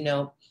honest.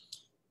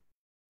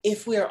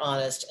 if we are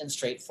honest and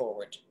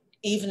straightforward,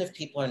 even if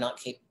people are not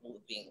capable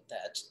of being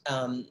that,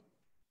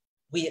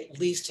 we at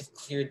least have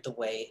cleared the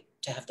way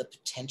to have the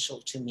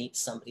potential to meet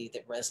somebody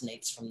that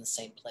resonates from the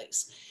same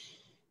place.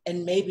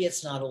 And maybe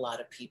it's not a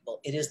lot of people.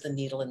 It is the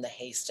needle in the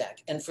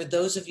haystack. And for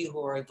those of you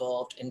who are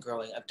evolved and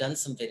growing, I've done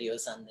some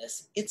videos on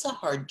this. It's a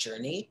hard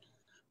journey.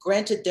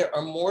 Granted, there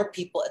are more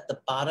people at the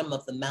bottom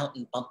of the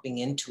mountain bumping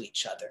into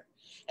each other.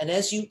 And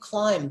as you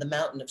climb the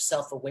mountain of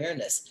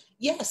self-awareness,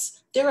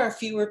 yes, there are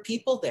fewer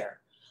people there.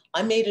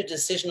 I made a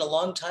decision a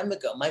long time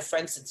ago. My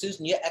friend said,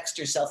 Susan, you X'd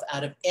yourself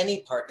out of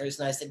any partners.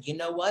 And I said, you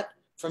know what?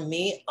 For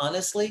me,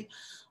 honestly,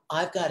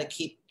 I've got to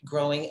keep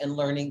growing and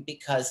learning,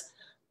 because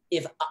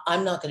if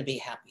I'm not going to be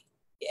happy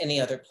any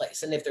other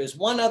place. And if there's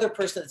one other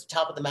person at the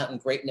top of the mountain,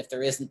 great. And if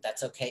there isn't,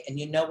 that's okay. And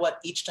you know what?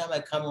 Each time I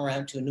come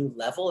around to a new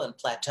level and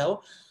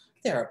plateau,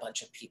 there are a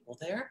bunch of people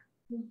there.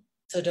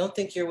 So don't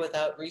think you're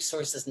without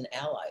resources and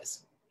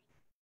allies.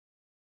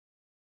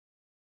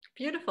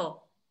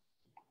 Beautiful.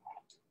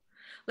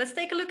 Let's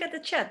take a look at the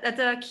chat, at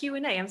the Q&A.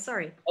 I'm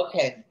sorry.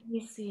 Okay. Let me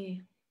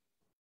see.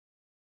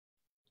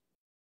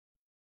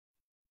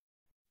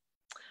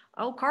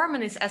 Oh,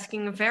 Carmen is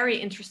asking a very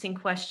interesting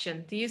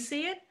question. Do you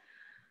see it?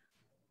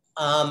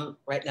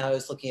 Right now I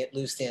was looking at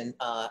Lucian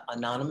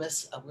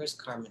Anonymous. Where's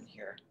Carmen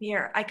here?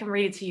 Here, I can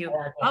read it to you.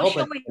 How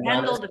shall we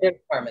handle the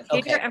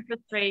fear and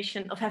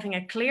frustration of having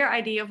a clear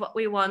idea of what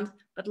we want,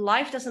 but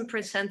life doesn't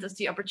present us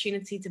the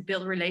opportunity to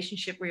build a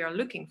relationship we are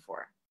looking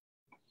for?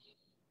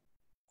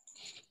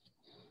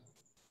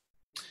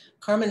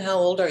 Carmen, how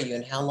old are you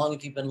and how long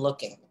have you been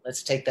looking?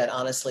 Let's take that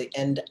honestly.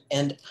 And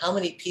how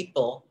many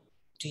people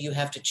do you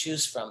have to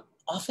choose from?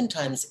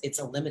 Oftentimes it's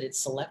a limited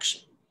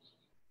selection.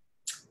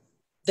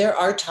 There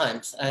are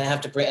times, and I have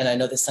to bring, and I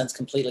know this sounds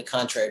completely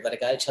contrary, but I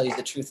got to tell you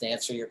the truth and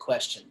answer your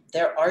question.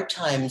 There are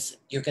times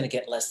you're going to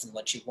get less than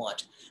what you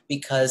want,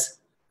 because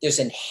there's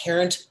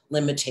inherent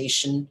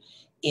limitation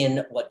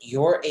in what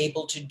you're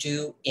able to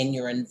do in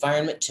your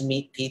environment to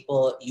meet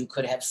people. You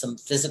could have some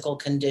physical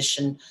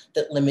condition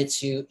that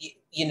limits you.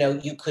 You know,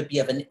 you could be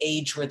of an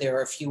age where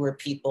there are fewer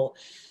people.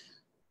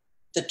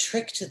 The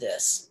trick to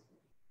this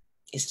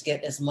is to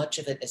get as much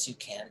of it as you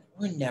can.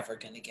 We're never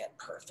going to get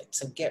perfect.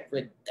 So get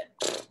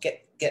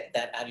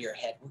that out of your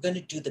head. We're going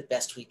to do the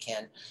best we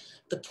can.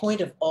 The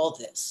point of all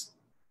this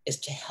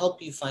is to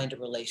help you find a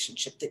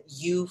relationship that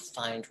you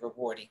find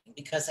rewarding,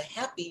 because a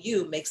happy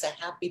you makes a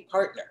happy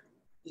partner,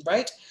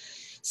 right?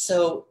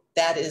 So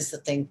that is the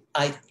thing.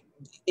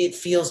 It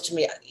feels to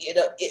me, you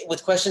know,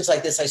 with questions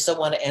like this, I so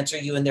want to answer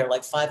you, and there are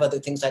like 5 other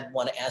things I'd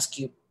want to ask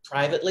you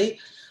privately,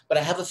 but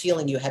I have a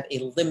feeling you have a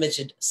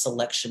limited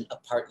selection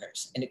of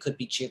partners, and it could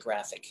be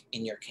geographic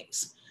in your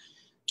case.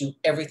 Do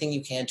everything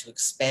you can to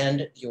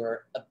expand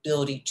your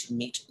ability to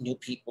meet new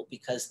people,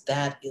 because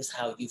that is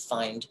how you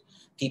find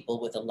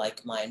people with a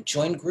like mind.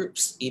 Join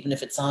groups, even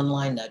if it's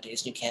online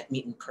nowadays and you can't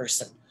meet in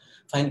person.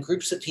 Find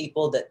groups of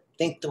people that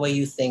think the way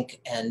you think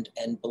and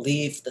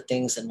believe the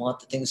things and want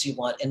the things you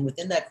want. And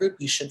within that group,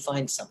 you should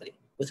find somebody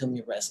with whom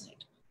you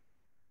resonate.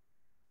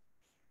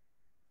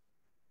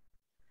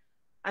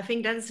 I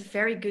think that is a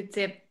very good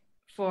tip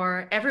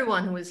for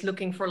everyone who is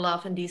looking for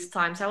love in these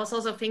times. I was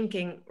also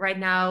thinking right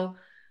now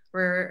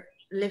we're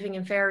living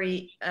in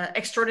very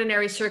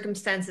extraordinary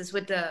circumstances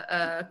with the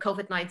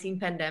COVID-19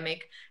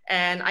 pandemic.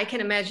 And I can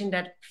imagine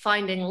that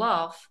finding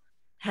love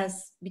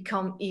has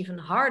become even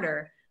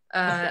harder.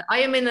 I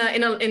am in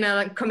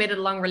a committed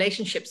long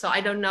relationship, so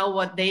I don't know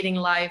what dating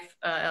life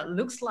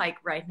looks like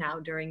right now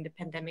during the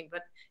pandemic.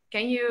 But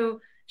can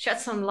you shed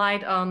some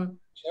light on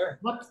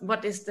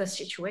what is the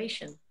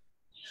situation?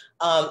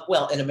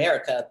 Well, in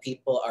America,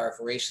 people are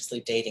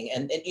voraciously dating.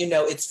 And you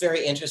know, it's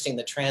very interesting,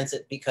 the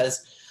transit,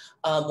 because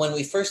when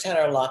we first had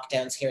our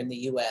lockdowns here in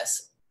the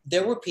US,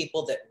 there were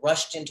people that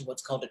rushed into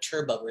what's called a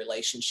turbo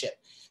relationship.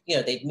 You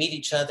know, they'd meet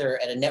each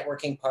other at a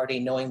networking party,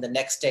 knowing the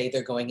next day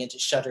they're going into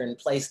shelter in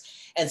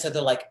place. And so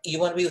they're like, you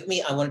want to be with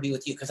me? I want to be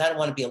with you, because I don't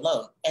want to be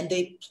alone. And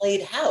they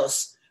played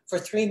house for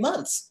 3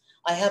 months.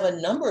 I have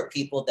a number of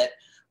people that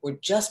were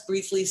just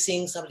briefly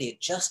seeing somebody, had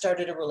just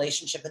started a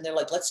relationship, and they're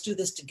like, let's do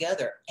this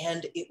together.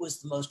 And it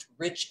was the most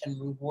rich and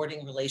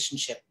rewarding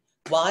relationship.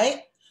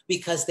 Why?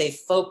 Because they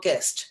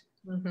focused.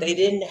 Mm-hmm. They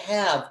didn't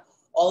have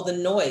all the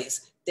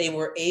noise. They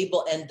were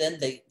able, and then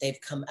they've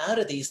come out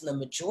of these, and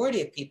the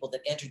majority of people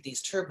that entered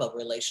these turbo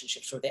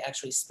relationships where they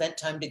actually spent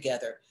time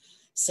together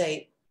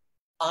say,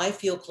 I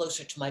feel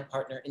closer to my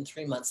partner in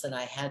 3 months than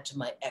I had to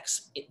my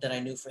ex that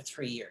I knew for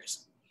 3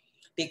 years.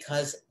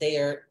 Because they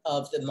are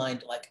of the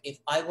mind, like, if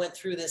I went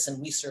through this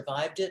and we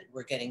survived it,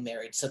 we're getting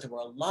married. So there were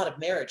a lot of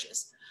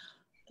marriages.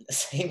 On the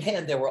same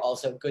hand, there were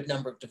also a good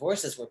number of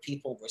divorces where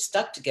people were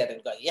stuck together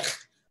and go, yeah,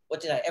 what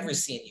did I ever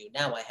see in you?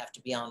 Now I have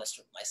to be honest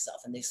with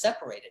myself. And they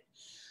separated.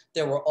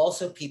 There were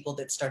also people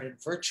that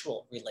started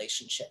virtual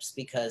relationships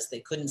because they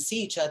couldn't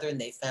see each other, and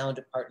they found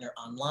a partner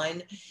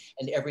online.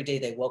 And every day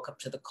they woke up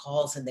to the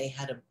calls and they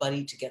had a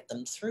buddy to get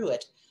them through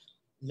it.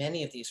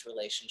 Many of these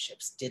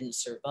relationships didn't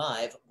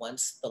survive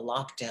once the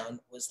lockdown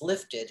was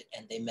lifted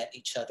and they met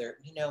each other.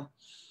 You know,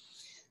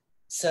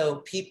 So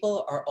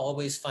people are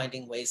always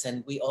finding ways,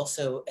 and we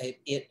also,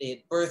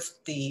 it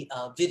birthed the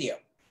video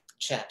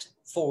chat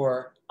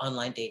for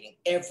online dating.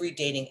 Every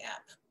dating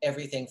app,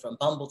 everything from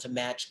Bumble to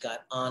Match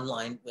got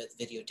online with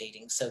video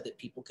dating so that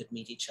people could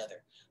meet each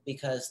other,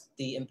 because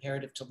the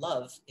imperative to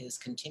love is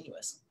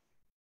continuous.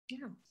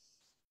 Yeah.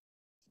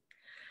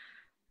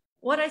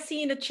 What I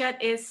see in the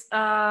chat is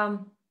a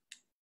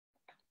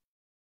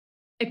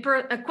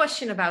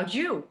question about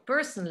you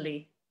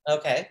personally.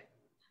 Okay.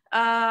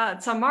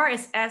 Tamar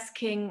is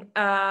asking,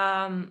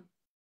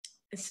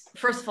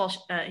 first of all,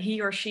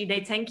 he or she,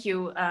 they thank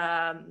you.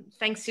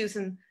 Thanks,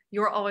 Susan.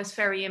 You're always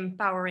very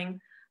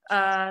empowering.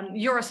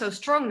 You're so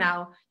strong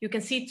now. You can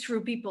see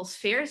through people's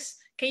fears.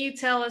 Can you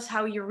tell us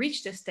how you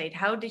reached this state?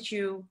 How did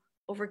you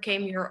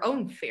overcame your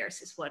own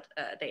fears is what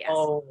they ask.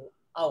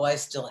 Oh, I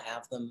still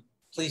have them.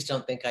 Please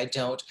don't think I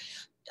don't.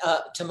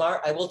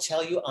 Tamar, I will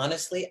tell you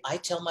honestly, I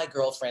tell my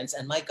girlfriends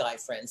and my guy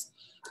friends,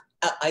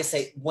 I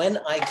say, when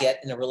I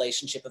get in a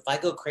relationship, if I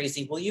go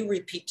crazy, will you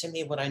repeat to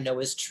me what I know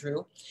is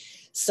true?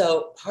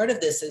 So part of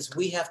this is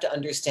we have to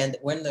understand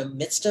that we're in the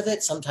midst of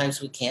it.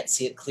 Sometimes we can't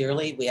see it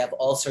clearly. We have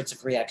all sorts of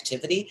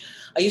reactivity.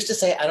 I used to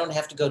say, I don't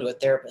have to go to a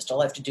therapist.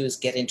 All I have to do is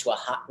get into a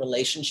hot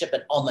relationship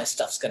and all my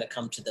stuff's going to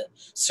come to the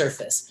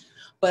surface.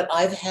 But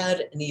I've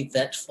had an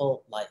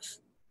eventful life.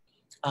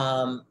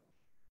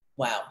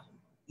 Wow.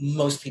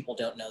 Most people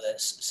don't know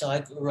this. So I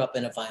grew up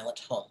in a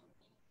violent home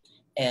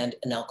and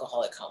an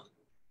alcoholic home.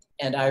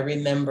 And I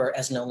remember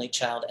as an only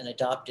child and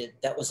adopted,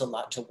 that was a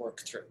lot to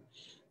work through.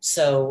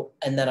 So,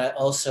 and then I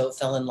also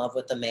fell in love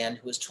with a man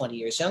who was 20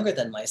 years younger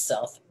than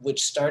myself,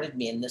 which started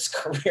me in this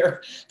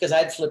career because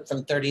I'd flipped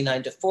from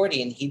 39 to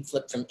 40 and he'd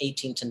flipped from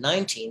 18 to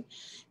 19.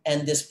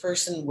 And this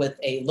person with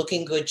a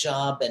looking good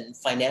job and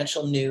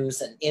financial news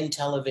and in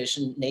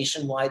television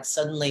nationwide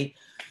suddenly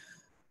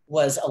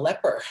was a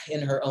leper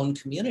in her own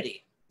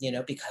community, you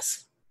know,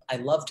 because I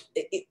loved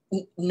it.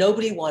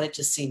 Nobody wanted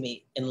to see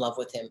me in love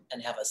with him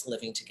and have us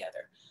living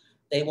together.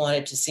 They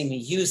wanted to see me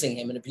using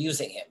him and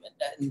abusing him.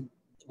 And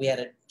we had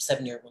a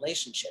 7-year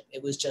relationship.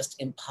 It was just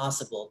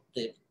impossible.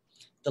 The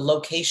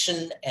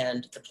location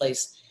and the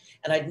place.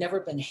 And I'd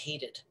never been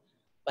hated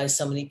by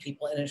so many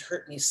people, and it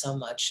hurt me so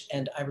much.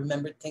 And I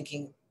remembered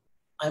thinking,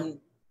 I'm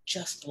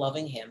just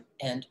loving him.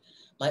 And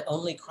my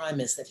only crime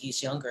is that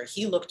he's younger.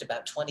 He looked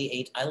about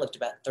 28. I looked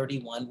about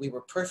 31. We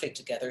were perfect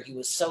together. He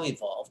was so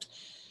evolved.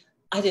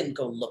 I didn't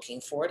go looking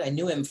for it. I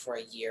knew him for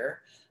a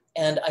year.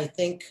 And I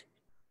think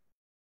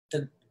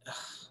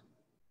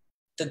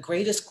the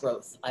greatest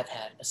growth I've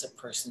had as a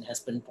person has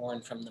been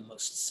born from the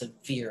most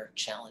severe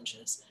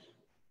challenges.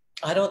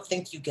 I don't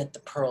think you get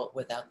the pearl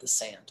without the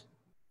sand.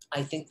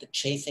 I think the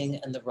chafing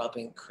and the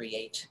rubbing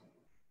create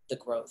the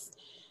growth.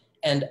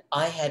 And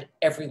I had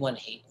everyone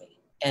hate me.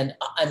 And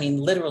I mean,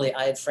 literally,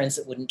 I had friends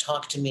that wouldn't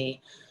talk to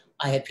me.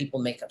 I had people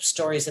make up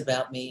stories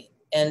about me.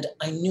 And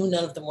I knew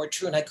none of them were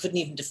true. And I couldn't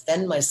even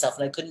defend myself.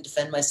 And I couldn't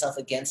defend myself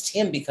against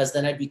him because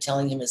then I'd be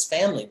telling him his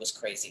family was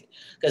crazy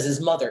because his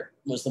mother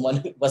was the one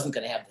who wasn't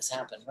going to have this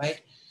happen,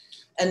 right?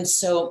 And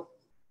so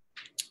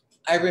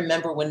I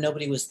remember when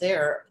nobody was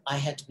there, I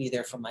had to be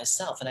there for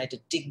myself. And I had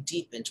to dig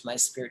deep into my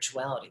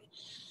spirituality.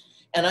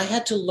 And I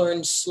had to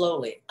learn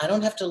slowly. I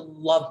don't have to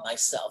love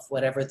myself,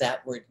 whatever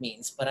that word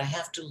means, but I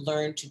have to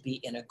learn to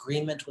be in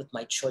agreement with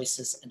my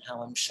choices and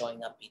how I'm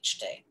showing up each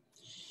day.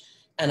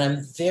 And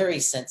I'm very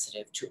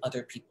sensitive to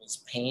other people's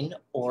pain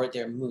or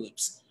their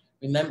moods.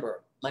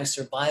 Remember, my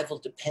survival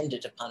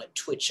depended upon a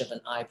twitch of an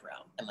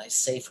eyebrow. Am I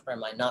safe or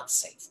am I not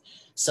safe?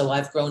 So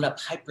I've grown up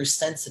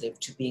hypersensitive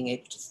to being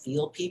able to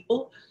feel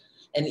people,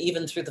 and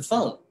even through the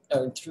phone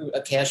or through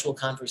a casual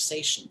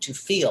conversation, to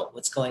feel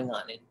what's going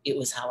on. It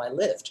was how I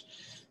lived.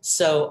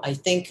 So I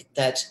think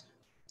that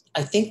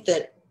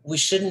we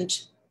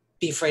shouldn't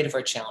be afraid of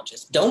our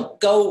challenges. Don't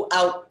go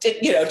out,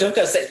 don't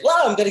go say,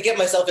 well, I'm going to get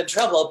myself in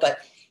trouble. But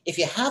if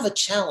you have a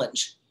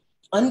challenge,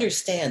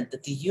 understand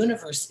that the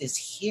universe is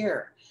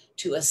here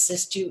to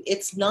assist you.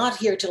 It's not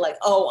here to like,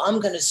 oh, I'm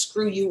going to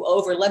screw you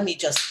over. Let me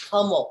just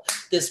pummel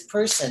this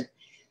person.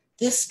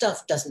 This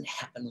stuff doesn't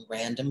happen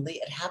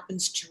randomly. It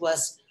happens to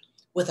us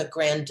with a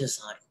grand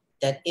design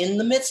that in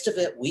the midst of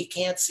it, we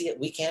can't see it,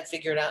 we can't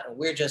figure it out, and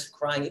we're just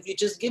crying. If you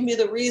just give me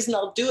the reason,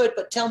 I'll do it,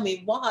 but tell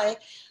me why.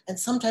 And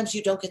sometimes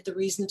you don't get the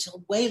reason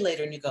until way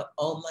later, and you go,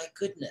 oh my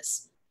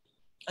goodness.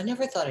 I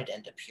never thought I'd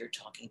end up here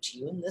talking to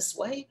you in this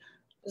way.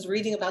 I was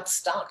reading about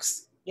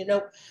stocks,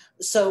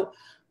 So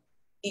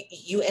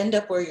you end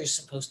up where you're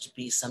supposed to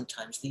be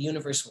sometimes. The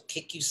universe will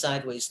kick you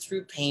sideways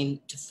through pain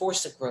to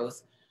force a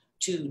growth,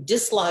 to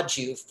dislodge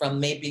you from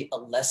maybe a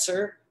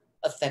lesser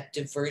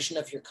effective version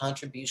of your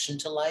contribution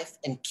to life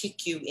and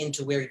kick you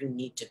into where you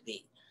need to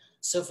be.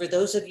 So for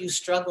those of you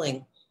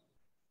struggling,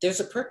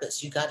 there's a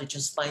purpose. You got to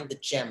just find the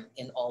gem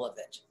in all of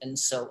it. And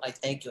so I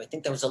thank you. I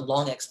think that was a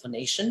long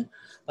explanation,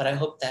 but I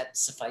hope that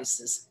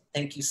suffices.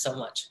 Thank you so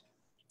much.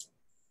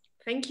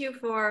 Thank you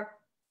for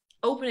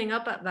opening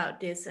up about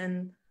this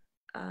and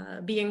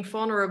being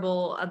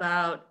vulnerable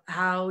about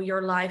how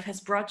your life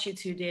has brought you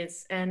to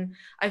this. And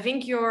I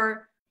think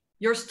your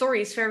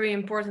story is very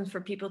important for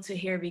people to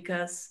hear,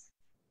 because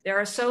there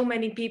are so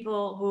many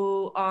people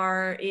who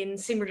are in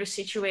similar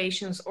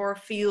situations or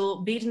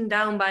feel beaten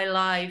down by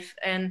life.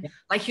 And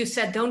like you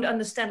said, don't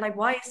understand, like,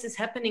 why is this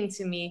happening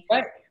to me?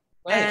 Right,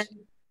 And right.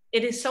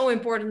 it is so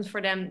important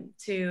for them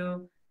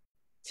to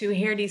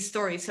hear these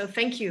stories. So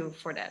thank you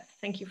for that.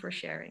 Thank you for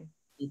sharing.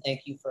 And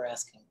thank you for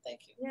asking.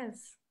 Thank you.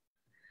 Yes.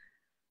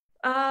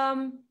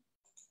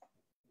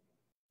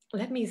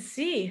 Let me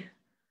see.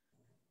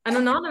 An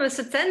anonymous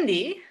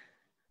attendee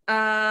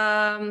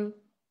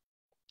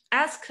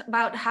asked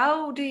about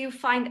how do you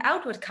find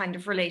out what kind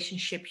of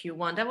relationship you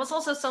want. That was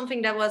also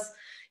something that was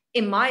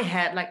in my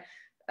head. Like,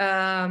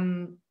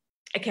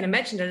 I can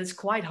imagine that it's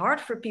quite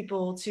hard for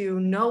people to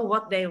know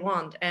what they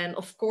want, and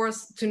of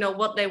course to know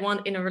what they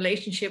want in a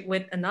relationship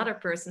with another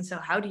person. So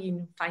how do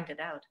you find it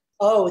out?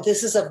 Oh,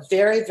 this is a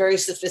very, very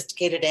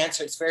sophisticated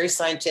answer. It's very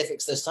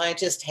scientific. So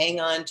scientists, hang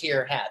on to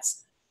your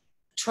hats.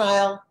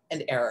 Trial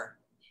and error.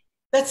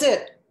 That's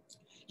it.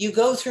 You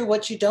go through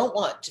what you don't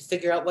want to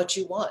figure out what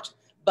you want.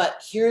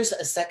 But here's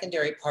a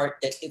secondary part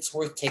that it's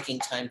worth taking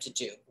time to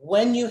do.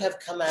 When you have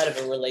come out of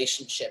a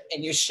relationship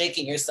and you're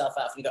shaking yourself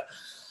off, you go,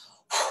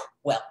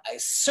 well, I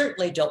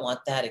certainly don't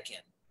want that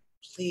again.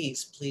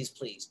 Please, please,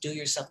 please do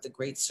yourself the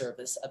great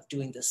service of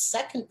doing the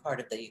second part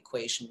of the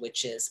equation,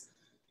 which is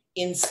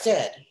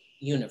instead,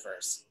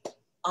 universe,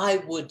 I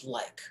would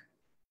like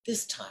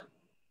this time,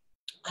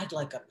 I'd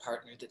like a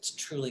partner that's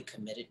truly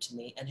committed to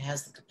me and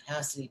has the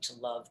capacity to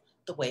love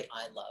the way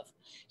I love.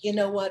 You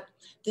know what?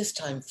 This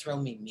time, throw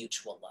me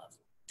mutual love.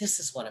 This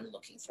is what I'm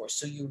looking for.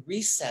 So you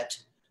reset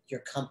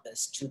your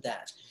compass to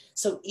that.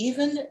 So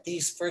even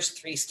these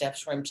first 3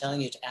 steps where I'm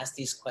telling you to ask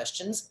these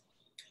questions,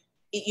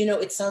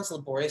 it sounds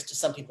laborious to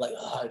some people, like,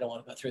 oh, I don't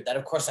want to go through that.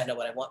 Of course I know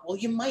what I want. Well,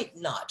 you might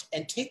not.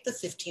 And take the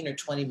 15 or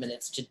 20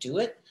 minutes to do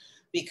it,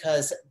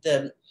 because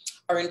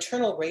our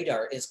internal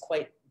radar is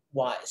quite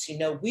wise.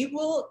 We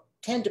will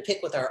tend to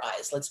pick with our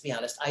eyes. Let's be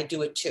honest. I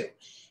do it too.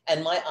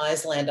 And my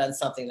eyes land on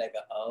something and I go,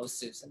 oh,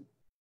 Susan,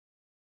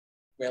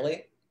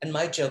 really? And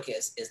my joke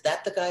is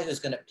that the guy who's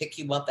going to pick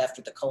you up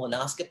after the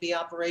colonoscopy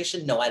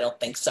operation? No, I don't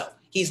think so.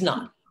 He's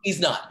not. He's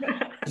not.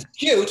 He's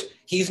cute.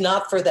 He's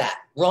not for that.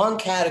 Wrong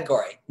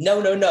category.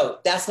 No.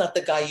 That's not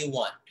the guy you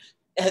want.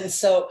 And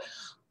so,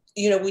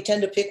 we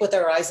tend to pick with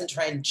our eyes and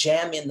try and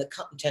jam in the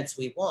contents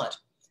we want.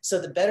 So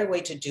the better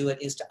way to do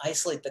it is to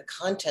isolate the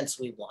contents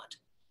we want.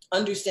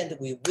 Understand that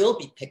we will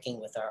be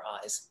picking with our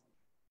eyes.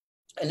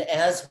 And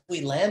as we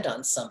land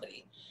on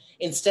somebody,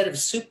 instead of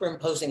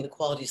superimposing the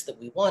qualities that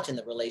we want in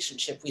the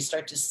relationship, we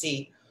start to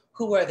see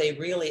who are they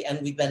really,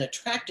 and we've been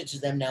attracted to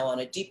them now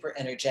on a deeper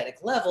energetic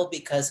level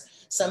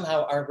because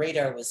somehow our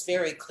radar was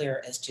very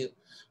clear as to,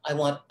 I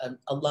want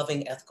a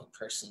loving, ethical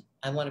person.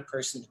 I want a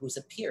person who's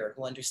a peer,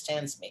 who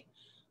understands me,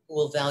 who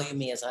will value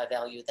me as I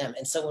value them.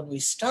 And so when we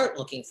start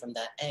looking from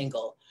that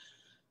angle,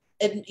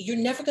 and you're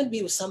never going to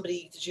be with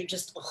somebody that you're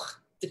just,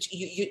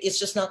 it's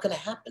just not going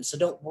to happen. So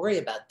don't worry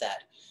about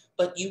that.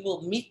 But you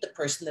will meet the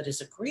person that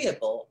is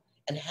agreeable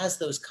and has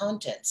those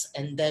contents,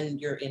 and then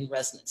you're in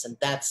resonance. And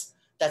that's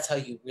how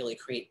you really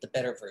create the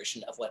better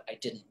version of what I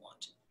didn't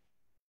want.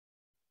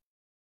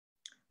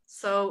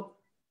 So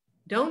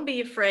don't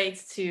be afraid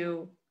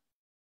to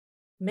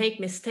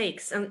make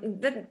mistakes.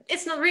 And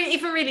it's not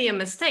even really a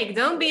mistake.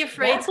 Don't be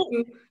afraid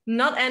to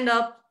not end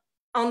up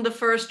on the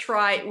first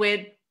try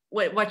with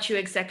what you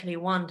exactly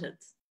wanted.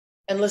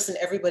 And listen,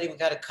 everybody, we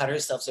got to cut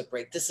ourselves a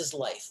break. This is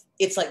life.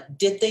 It's like,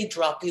 did they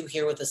drop you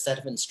here with a set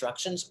of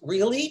instructions?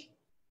 Really?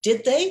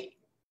 Did they?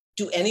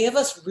 Do any of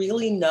us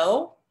really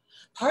know?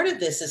 Part of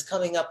this is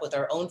coming up with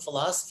our own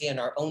philosophy and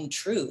our own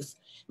truth.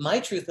 My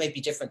truth may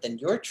be different than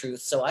your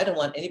truth, so I don't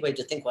want anybody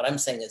to think what I'm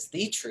saying is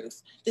the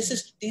truth.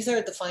 These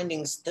are the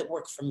findings that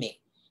work for me,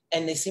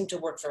 and they seem to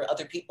work for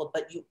other people,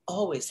 but you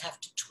always have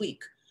to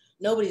tweak.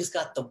 Nobody's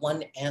got the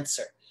one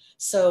answer.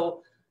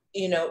 So,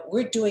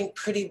 we're doing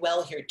pretty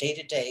well here day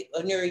to day.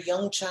 When you're a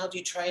young child,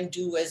 you try and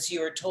do as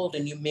you're told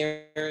and you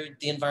mirror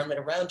the environment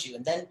around you.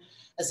 And then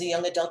as a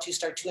young adult, you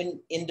start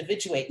to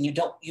individuate, and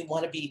you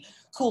want to be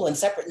cool and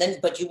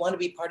separate, but you want to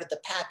be part of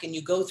the pack, and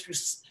you go through,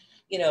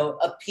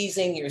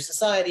 appeasing your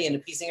society and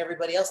appeasing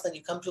everybody else. Then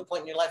you come to a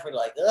point in your life where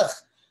you're like, ugh,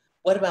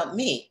 what about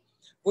me?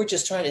 We're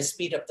just trying to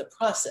speed up the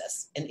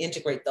process and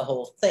integrate the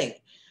whole thing.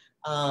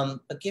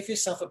 But give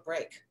yourself a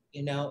break.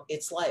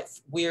 It's life.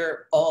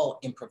 We're all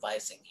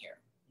improvising here.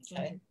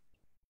 Okay.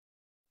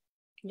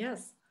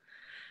 Yes.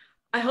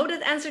 I hope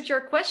that answered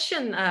your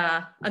question,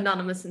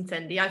 anonymous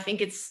attendee. I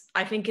think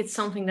it's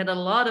something that a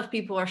lot of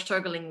people are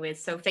struggling with.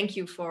 So thank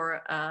you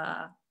for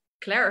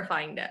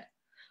clarifying that.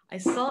 I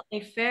saw a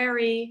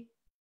very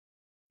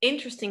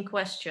interesting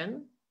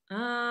question,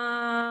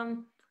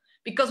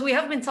 because we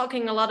have been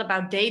talking a lot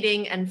about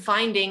dating and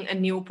finding a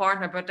new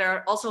partner, but there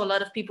are also a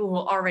lot of people who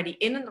are already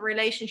in a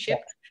relationship.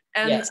 Yes.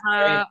 And yes,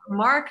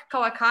 Mark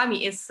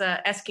Kawakami is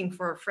asking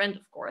for a friend,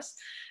 of course.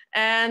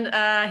 And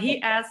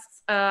he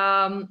asks,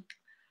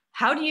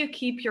 how do you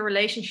keep your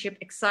relationship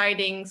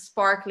exciting,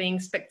 sparkling,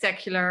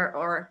 spectacular,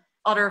 or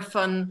other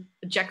fun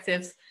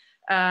adjectives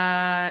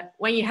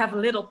when you have a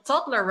little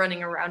toddler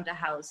running around the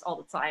house all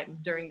the time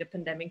during the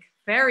pandemic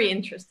Very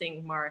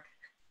interesting, Mark.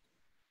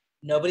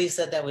 Nobody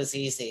said that was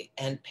easy.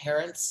 And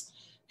parents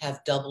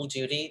have double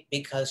duty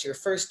because your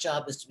first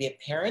job is to be a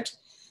parent.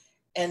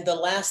 And the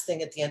last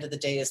thing at the end of the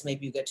day is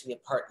maybe you get to be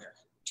a partner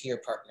to your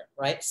partner,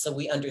 right? So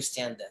we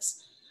understand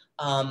this.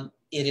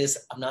 It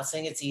is, I'm not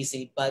saying it's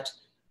easy, but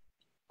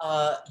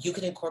you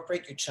can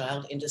incorporate your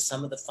child into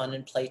some of the fun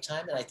and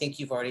playtime. And I think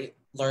you've already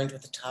learned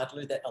with the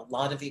toddler that a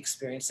lot of the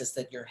experiences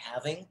that you're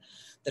having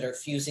that are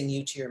fusing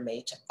you to your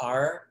mate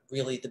are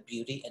really the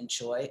beauty and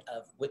joy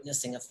of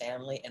witnessing a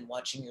family and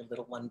watching your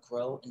little one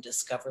grow and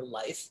discover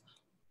life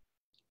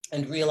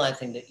and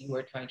realizing that you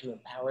are trying to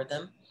empower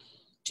them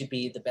to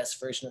be the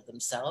best version of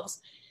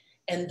themselves.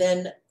 And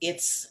then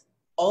it's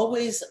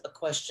always a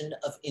question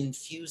of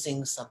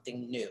infusing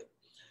something new.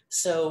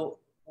 So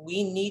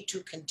we need to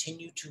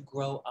continue to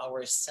grow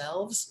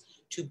ourselves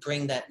to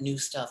bring that new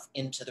stuff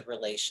into the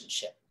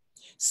relationship.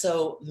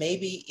 So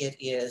maybe it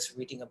is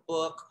reading a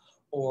book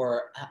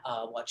or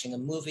watching a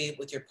movie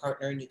with your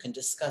partner and you can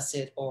discuss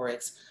it, or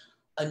it's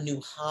a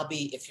new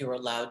hobby if you're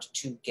allowed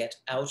to get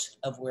out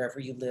of wherever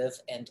you live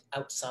and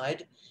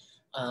outside.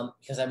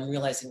 Because I'm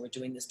realizing we're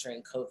doing this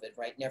during COVID,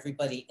 right? And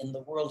everybody in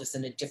the world is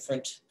in a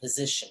different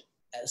position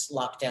as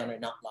lockdown or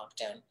not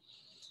lockdown.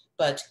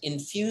 But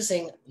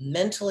infusing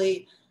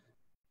mentally,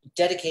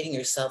 dedicating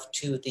yourself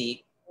to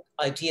the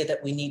idea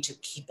that we need to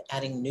keep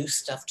adding new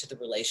stuff to the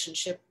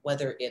relationship,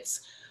 whether it's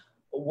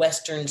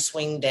Western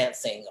swing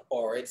dancing,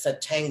 or it's a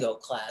tango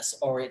class,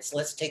 or it's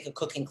let's take a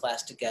cooking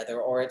class together,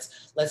 or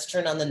it's let's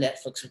turn on the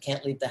Netflix, we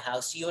can't leave the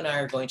house. You and I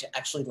are going to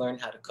actually learn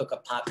how to cook a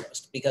pot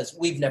roast because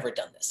we've never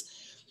done this.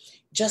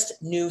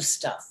 Just new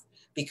stuff,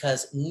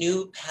 because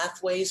new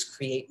pathways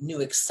create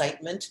new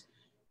excitement.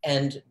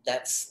 And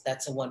that's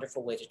a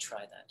wonderful way to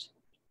try that.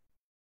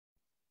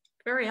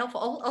 Very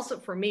helpful. Also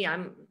for me,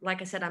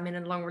 like I said, I'm in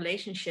a long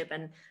relationship,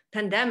 and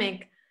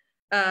pandemic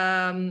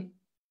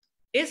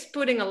is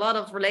putting a lot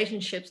of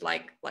relationships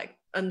like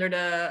under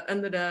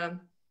the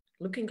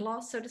looking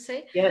glass, so to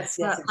say. Yes,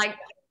 yes. Like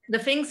the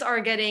things are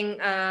getting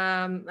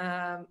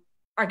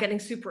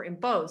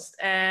superimposed,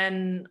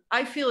 and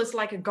I feel it's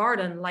like a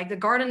garden. Like the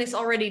garden is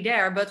already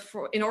there, but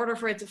in order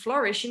for it to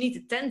flourish, you need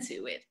to tend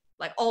to it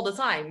like all the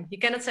time. You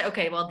cannot say,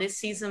 okay, well, this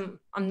season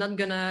I'm not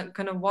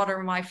gonna water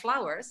my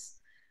flowers.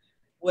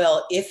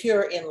 Well, if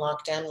you're in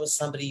lockdown with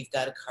somebody, you've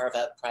got to carve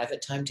out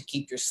private time to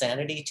keep your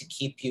sanity, to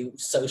keep you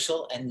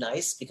social and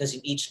nice, because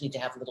you each need to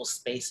have a little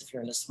space if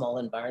you're in a small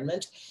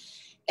environment.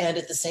 And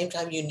at the same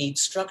time, you need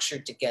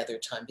structured together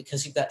time,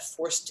 because you've got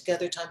forced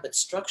together time, but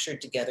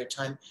structured together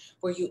time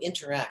where you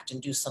interact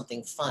and do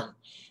something fun.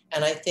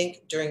 And I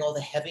think during all the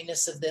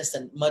heaviness of this,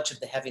 and much of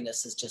the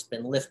heaviness has just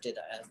been lifted,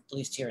 at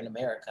least here in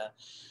America,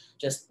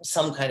 just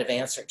some kind of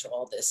answer to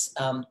all this.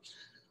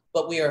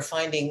 But we are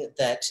finding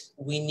that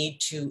we need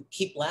to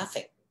keep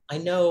laughing. I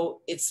know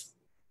it's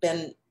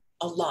been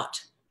a lot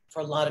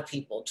for a lot of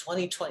people.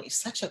 2020,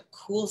 such a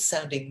cool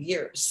sounding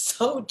year,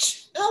 so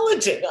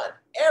challenging on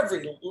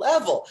every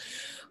level.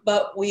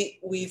 But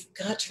we've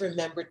got to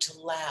remember to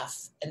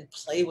laugh and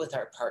play with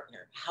our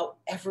partner,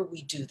 however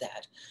we do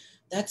that.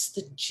 That's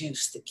the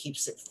juice that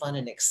keeps it fun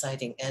and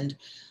exciting. And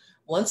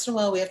once in a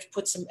while, we have to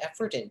put some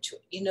effort into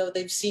it. You know,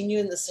 they've seen you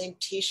in the same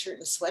t-shirt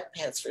and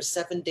sweatpants for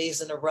 7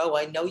 days in a row.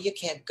 I know you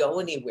can't go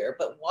anywhere,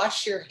 but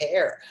wash your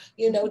hair,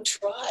 you know,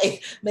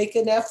 try, make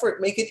an effort,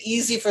 make it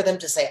easy for them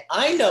to say,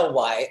 I know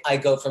why I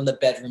go from the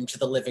bedroom to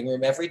the living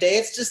room every day.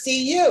 It's to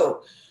see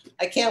you.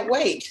 I can't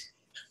wait.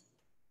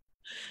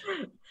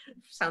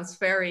 Sounds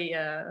very,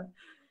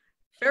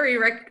 very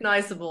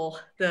recognizable,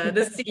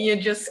 the scene you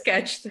just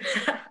sketched.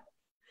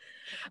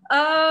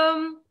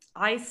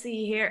 I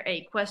see here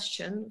a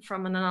question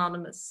from an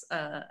anonymous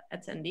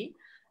attendee.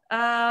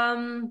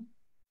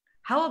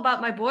 How about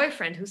my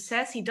boyfriend who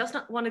says he does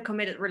not want a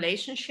committed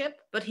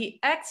relationship, but he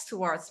acts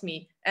towards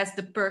me as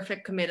the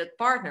perfect committed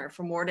partner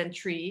for more than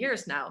 3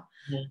 years now?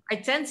 Yeah. I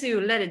tend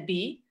to let it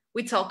be.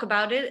 We talk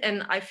about it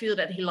and I feel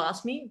that he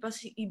loves me, but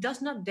he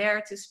does not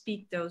dare to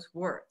speak those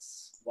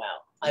words. Wow,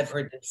 I've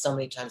heard it so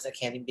many times I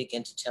can't even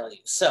begin to tell you.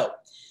 So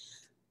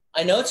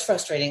I know it's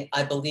frustrating.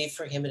 I believe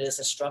for him it is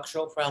a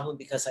structural problem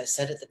because I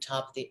said at the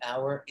top of the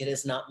hour, it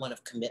is not one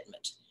of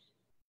commitment.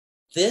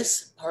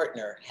 This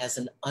partner has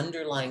an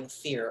underlying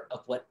fear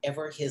of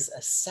whatever his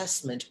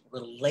assessment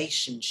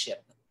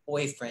relationship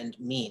boyfriend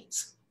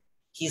means.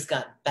 He's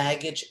got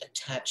baggage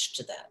attached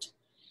to that.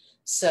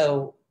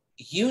 So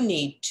you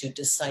need to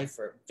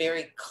decipher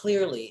very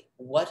clearly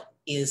what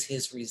is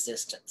his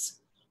resistance.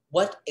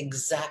 What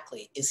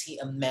exactly is he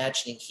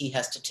imagining he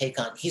has to take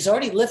on? He's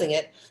already living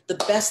it. The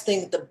best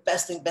thing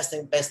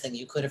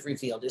you could have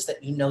revealed is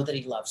that you know that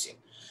he loves you.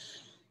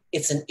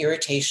 It's an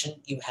irritation.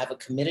 You have a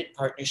committed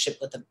partnership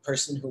with a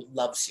person who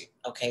loves you.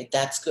 Okay,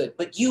 that's good.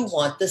 But you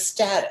want the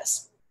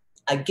status.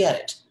 I get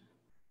it.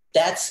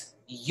 That's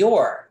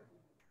your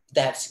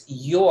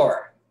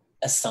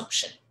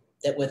assumption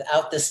that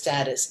without the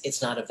status,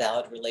 it's not a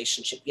valid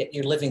relationship. Yet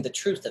you're living the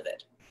truth of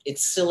it.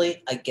 It's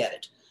silly. I get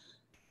it.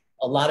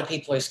 A lot of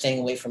people are staying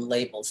away from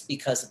labels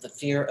because of the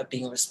fear of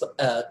being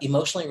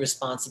emotionally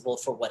responsible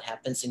for what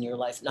happens in your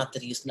life. Not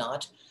that he's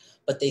not,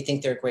 but they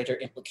think there are greater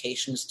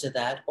implications to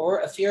that, or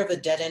a fear of a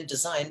dead-end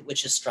design,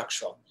 which is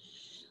structural.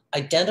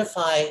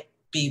 Identify,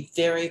 be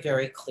very,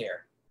 very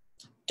clear.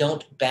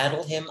 Don't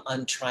battle him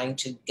on trying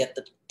to get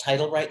the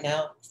title right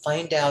now.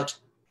 Find out,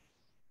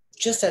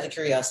 just out of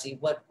curiosity,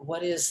 what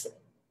part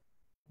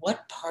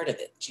of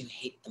it do you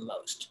hate the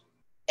most?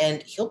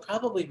 And he'll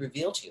probably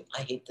reveal to you,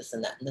 I hate this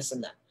and that and this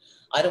and that.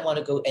 I don't want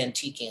to go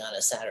antiquing on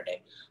a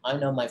Saturday. I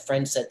know my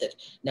friend said that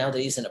now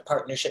that he's in a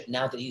partnership,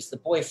 now that he's the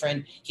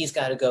boyfriend, he's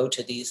got to go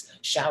to these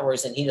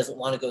showers and he doesn't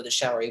want to go to the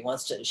shower. He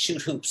wants to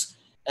shoot hoops.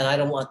 And I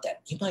don't want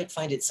that. You might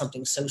find it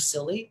something so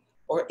silly,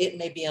 or it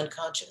may be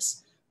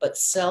unconscious, but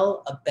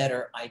sell a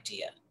better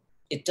idea.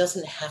 It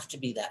doesn't have to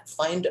be that.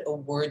 Find a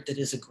word that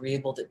is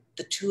agreeable that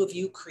the two of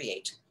you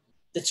create.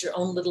 That's your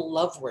own little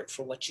love word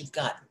for what you've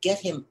got. Get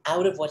him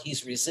out of what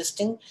he's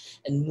resisting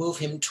and move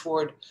him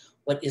toward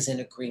what is in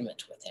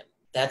agreement with him.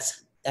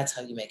 That's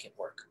how you make it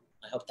work.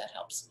 I hope that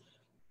helps.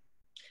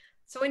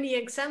 So in the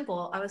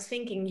example, I was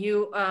thinking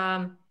you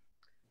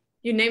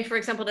named, for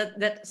example,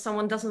 that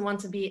someone doesn't want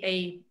to be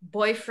a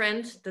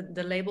boyfriend,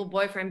 the label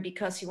boyfriend,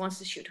 because he wants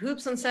to shoot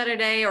hoops on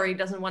Saturday, or he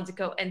doesn't want to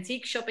go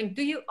antique shopping.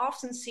 Do you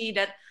often see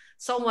that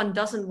someone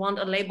doesn't want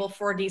a label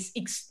for these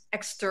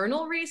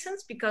external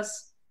reasons?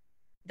 Because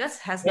that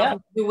has nothing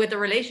to do with the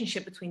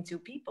relationship between two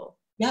people.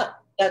 Yeah,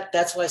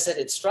 that's why I said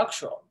it's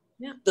structural.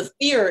 Yeah. The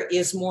fear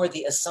is more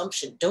the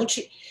assumption, don't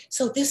you?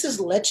 So this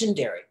is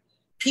legendary.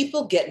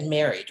 People get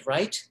married,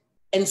 right?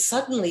 And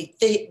suddenly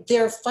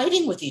they're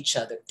fighting with each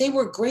other. They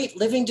were great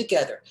living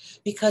together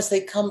because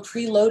they come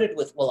preloaded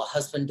with, well, a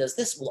husband does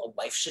this, well, a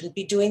wife shouldn't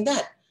be doing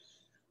that.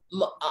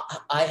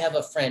 I have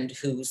a friend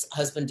whose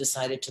husband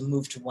decided to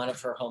move to one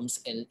of her homes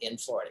in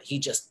Florida. He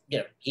just,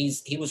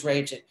 he was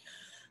ready to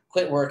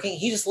quit working.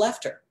 He just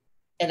left her.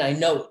 And I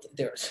know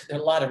there are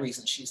a lot of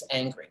reasons she's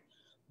angry,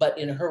 but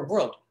in her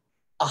world,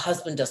 a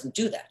husband doesn't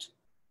do that.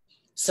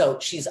 So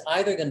she's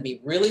either going to be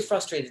really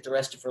frustrated the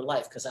rest of her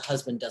life because a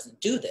husband doesn't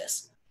do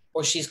this,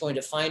 or she's going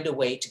to find a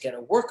way to get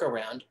a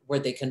workaround where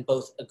they can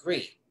both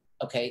agree,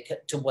 okay,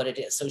 to what it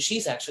is. So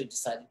she's actually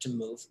decided to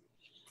move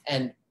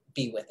and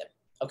be with him.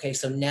 Okay,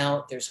 so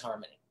now there's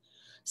harmony.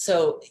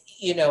 So,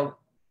 you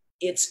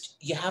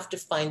have to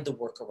find the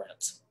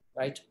workarounds,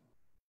 right?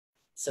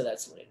 So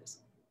that's what it is.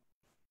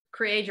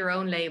 Create your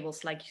own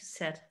labels, like you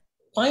said.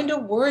 Find a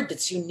word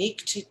that's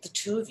unique to the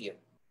two of you.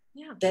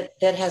 Yeah.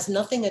 That has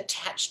nothing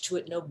attached to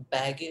it, no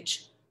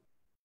baggage.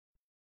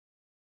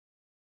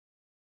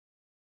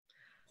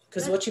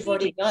 Because what you've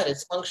already got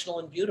is functional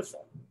and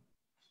beautiful.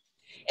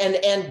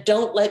 And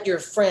don't let your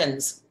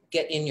friends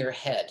get in your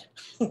head.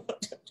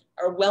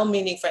 Or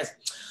well-meaning friends.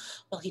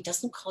 Well, he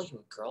doesn't call you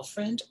a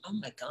girlfriend? Oh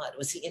my God,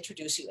 was he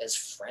introduce you as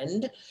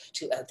friend?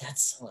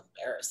 That's so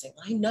embarrassing.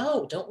 I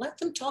know, don't let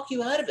them talk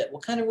you out of it.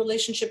 What kind of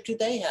relationship do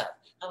they have?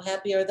 How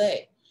happy are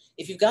they?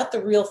 If you've got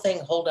the real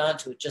thing, hold on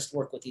to it. Just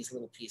work with these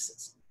little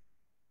pieces.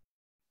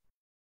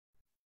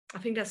 I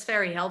think that's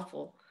very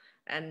helpful.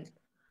 And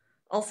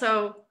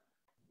also,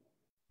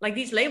 like,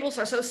 these labels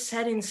are so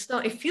set in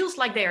stone. It feels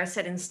like they are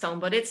set in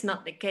stone, but it's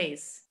not the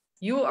case.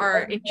 You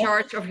are in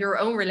charge of your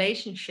own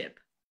relationship.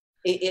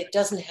 It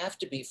doesn't have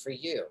to be for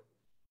you.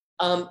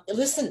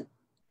 Listen,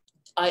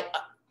 I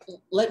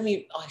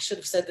should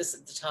have said this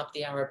at the top of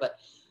the hour, but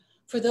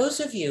for those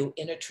of you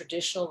in a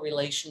traditional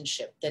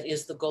relationship that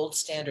is the gold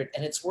standard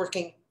and it's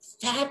working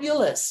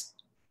fabulous,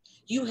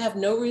 you have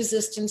no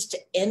resistance to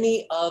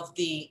any of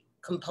the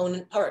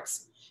component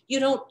parts. You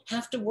don't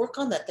have to work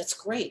on that. That's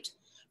great.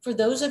 For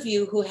those of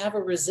you who have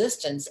a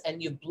resistance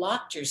and you've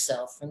blocked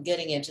yourself from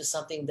getting into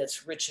something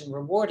that's rich and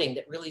rewarding,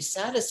 that really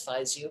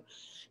satisfies you,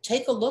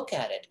 take a look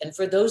at it. And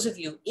for those of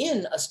you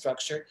in a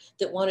structure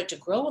that want it to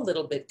grow a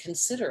little bit,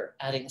 consider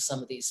adding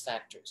some of these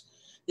factors.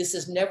 This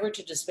is never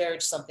to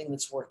disparage something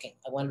that's working.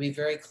 I want to be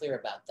very clear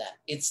about that.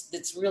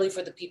 It's really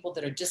for the people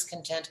that are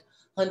discontent,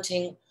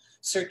 hunting,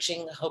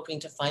 searching, hoping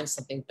to find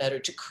something better,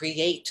 to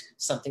create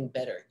something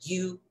better.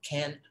 You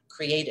can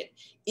create it.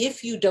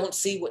 If you don't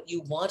see what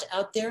you want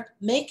out there,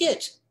 make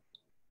it.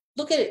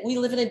 Look at it. We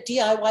live in a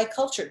DIY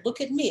culture. Look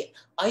at me.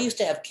 I used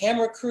to have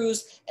camera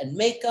crews and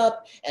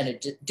makeup and a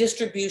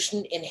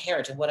distribution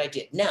inherent in what I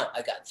did. Now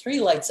I've got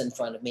 3 lights in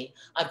front of me.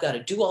 I've got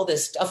to do all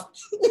this stuff.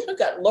 I've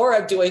got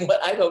Laura doing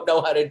what I don't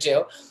know how to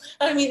do.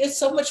 I mean, it's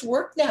so much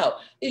work now.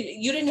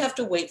 You didn't have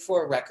to wait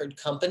for a record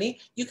company.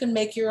 You can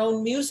make your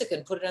own music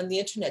and put it on the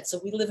internet. So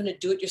we live in a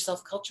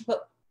do-it-yourself culture,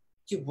 but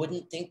you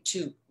wouldn't think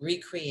to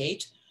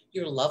recreate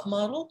your love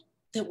model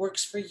that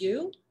works for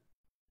you?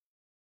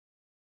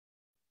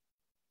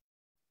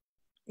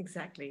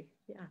 Exactly.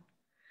 Yeah.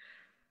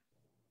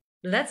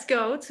 Let's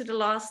go to the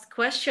last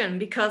question,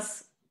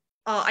 because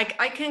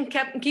I can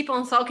keep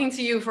on talking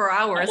to you for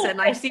hours, and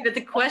I see that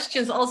the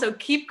questions also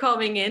keep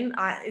coming in.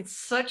 It's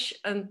such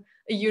a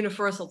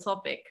universal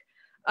topic.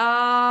 But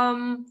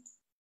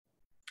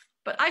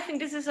I think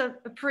this is a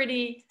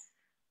pretty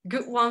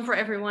good one for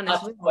everyone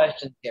as well.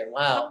 Questions here.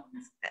 Wow.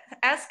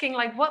 Asking,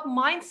 like, what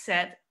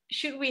mindset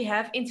should we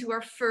have into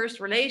our first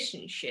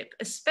relationship,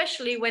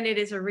 especially when it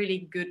is a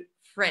really good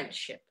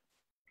friendship?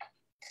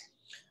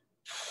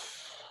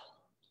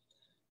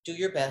 Do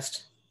your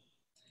best.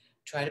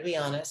 Try to be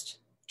honest.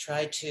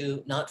 Try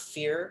to not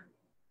fear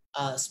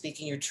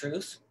speaking your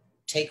truth.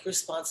 Take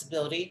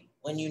responsibility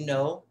when you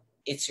know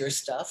it's your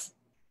stuff.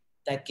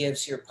 That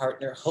gives your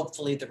partner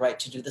hopefully the right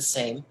to do the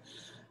same.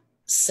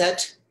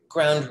 Set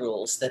ground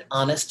rules that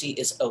honesty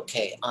is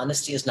okay.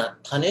 Honesty is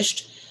not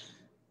punished.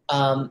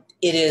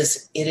 It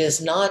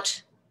is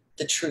not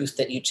the truth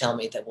that you tell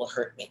me that will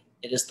hurt me.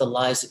 It is the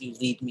lies that you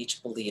lead me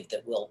to believe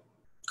that will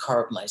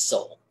carve my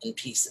soul in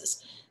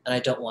pieces. And I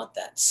don't want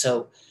that.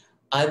 So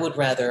I would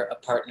rather a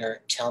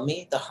partner tell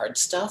me the hard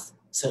stuff,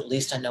 so at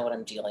least I know what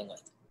I'm dealing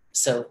with.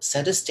 So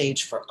set a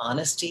stage for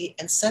honesty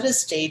and set a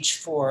stage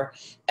for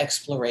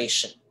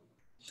exploration.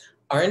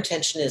 Our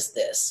intention is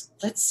this.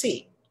 Let's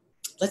see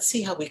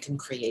how we can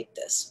create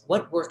this.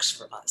 What works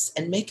for us?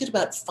 And make it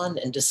about fun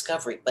and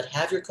discovery, but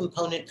have your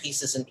component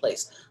pieces in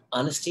place.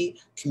 Honesty,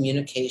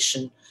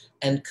 communication,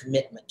 and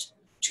commitment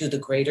to the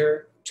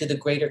greater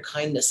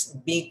kindness.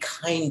 Be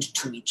kind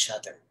to each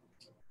other.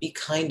 Be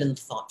kind and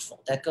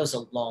thoughtful. That goes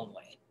a long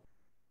way.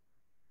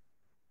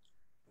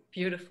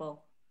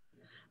 Beautiful.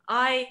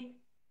 I've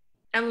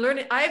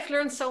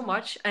learned so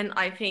much, and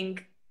I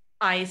think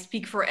I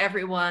speak for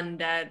everyone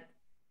that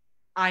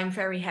I'm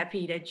very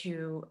happy that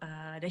you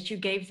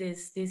gave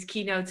this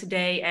keynote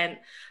today, and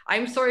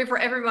I'm sorry for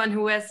everyone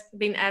who has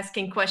been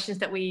asking questions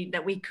that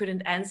we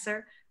couldn't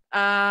answer.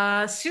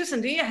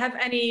 Susan, do you have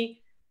any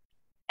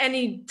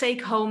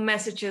take-home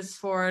messages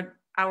for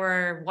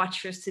our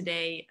watchers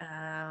today,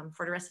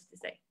 for the rest of this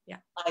day? Yeah.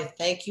 I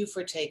thank you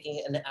for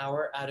taking an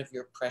hour out of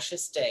your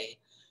precious day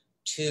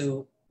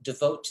to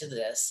devote to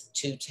this,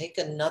 to take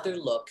another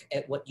look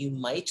at what you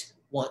might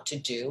want to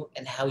do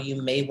and how you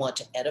may want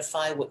to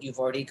edify what you've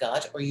already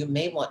got, or you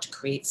may want to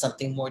create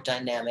something more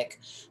dynamic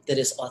that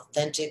is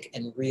authentic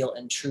and real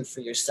and true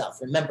for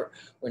yourself. Remember,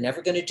 we're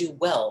never going to do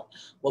well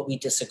what we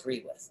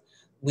disagree with.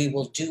 We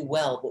will do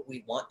well what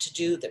we want to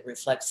do that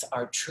reflects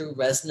our true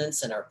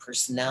resonance and our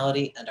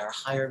personality and our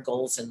higher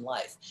goals in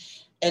life.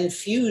 And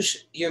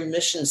fuse your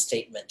mission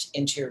statement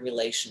into your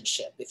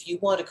relationship. If you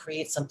want to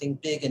create something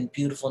big and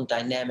beautiful and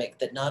dynamic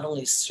that not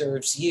only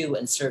serves you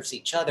and serves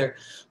each other,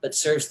 but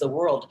serves the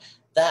world,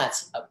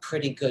 that's a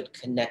pretty good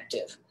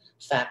connective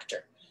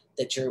factor,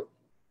 that you're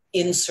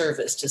in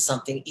service to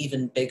something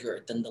even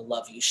bigger than the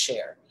love you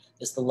share,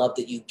 is the love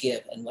that you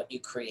give and what you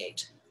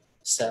create.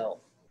 So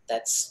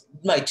that's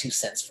my 2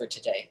 cents for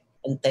today.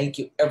 And thank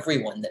you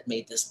everyone that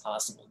made this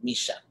possible.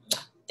 Misha,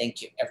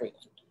 thank you everyone.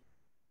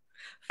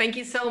 Thank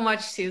you so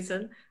much,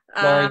 Susan.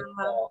 Laurie,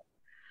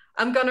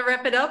 I'm gonna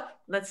wrap it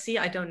up. Let's see,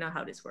 I don't know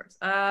how this works.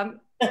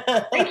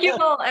 Thank you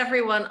all,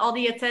 everyone, all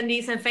the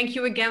attendees, and thank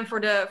you again for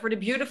the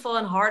beautiful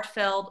and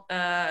heartfelt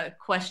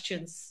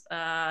questions.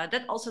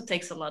 That also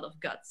takes a lot of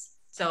guts.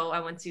 So I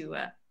want to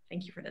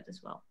thank you for that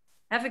as well.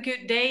 Have a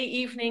good day,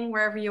 evening,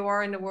 wherever you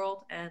are in the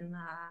world, and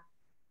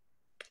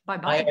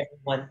bye-bye. Bye,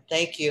 everyone.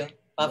 Thank you.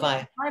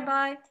 Bye-bye.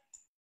 Bye-bye.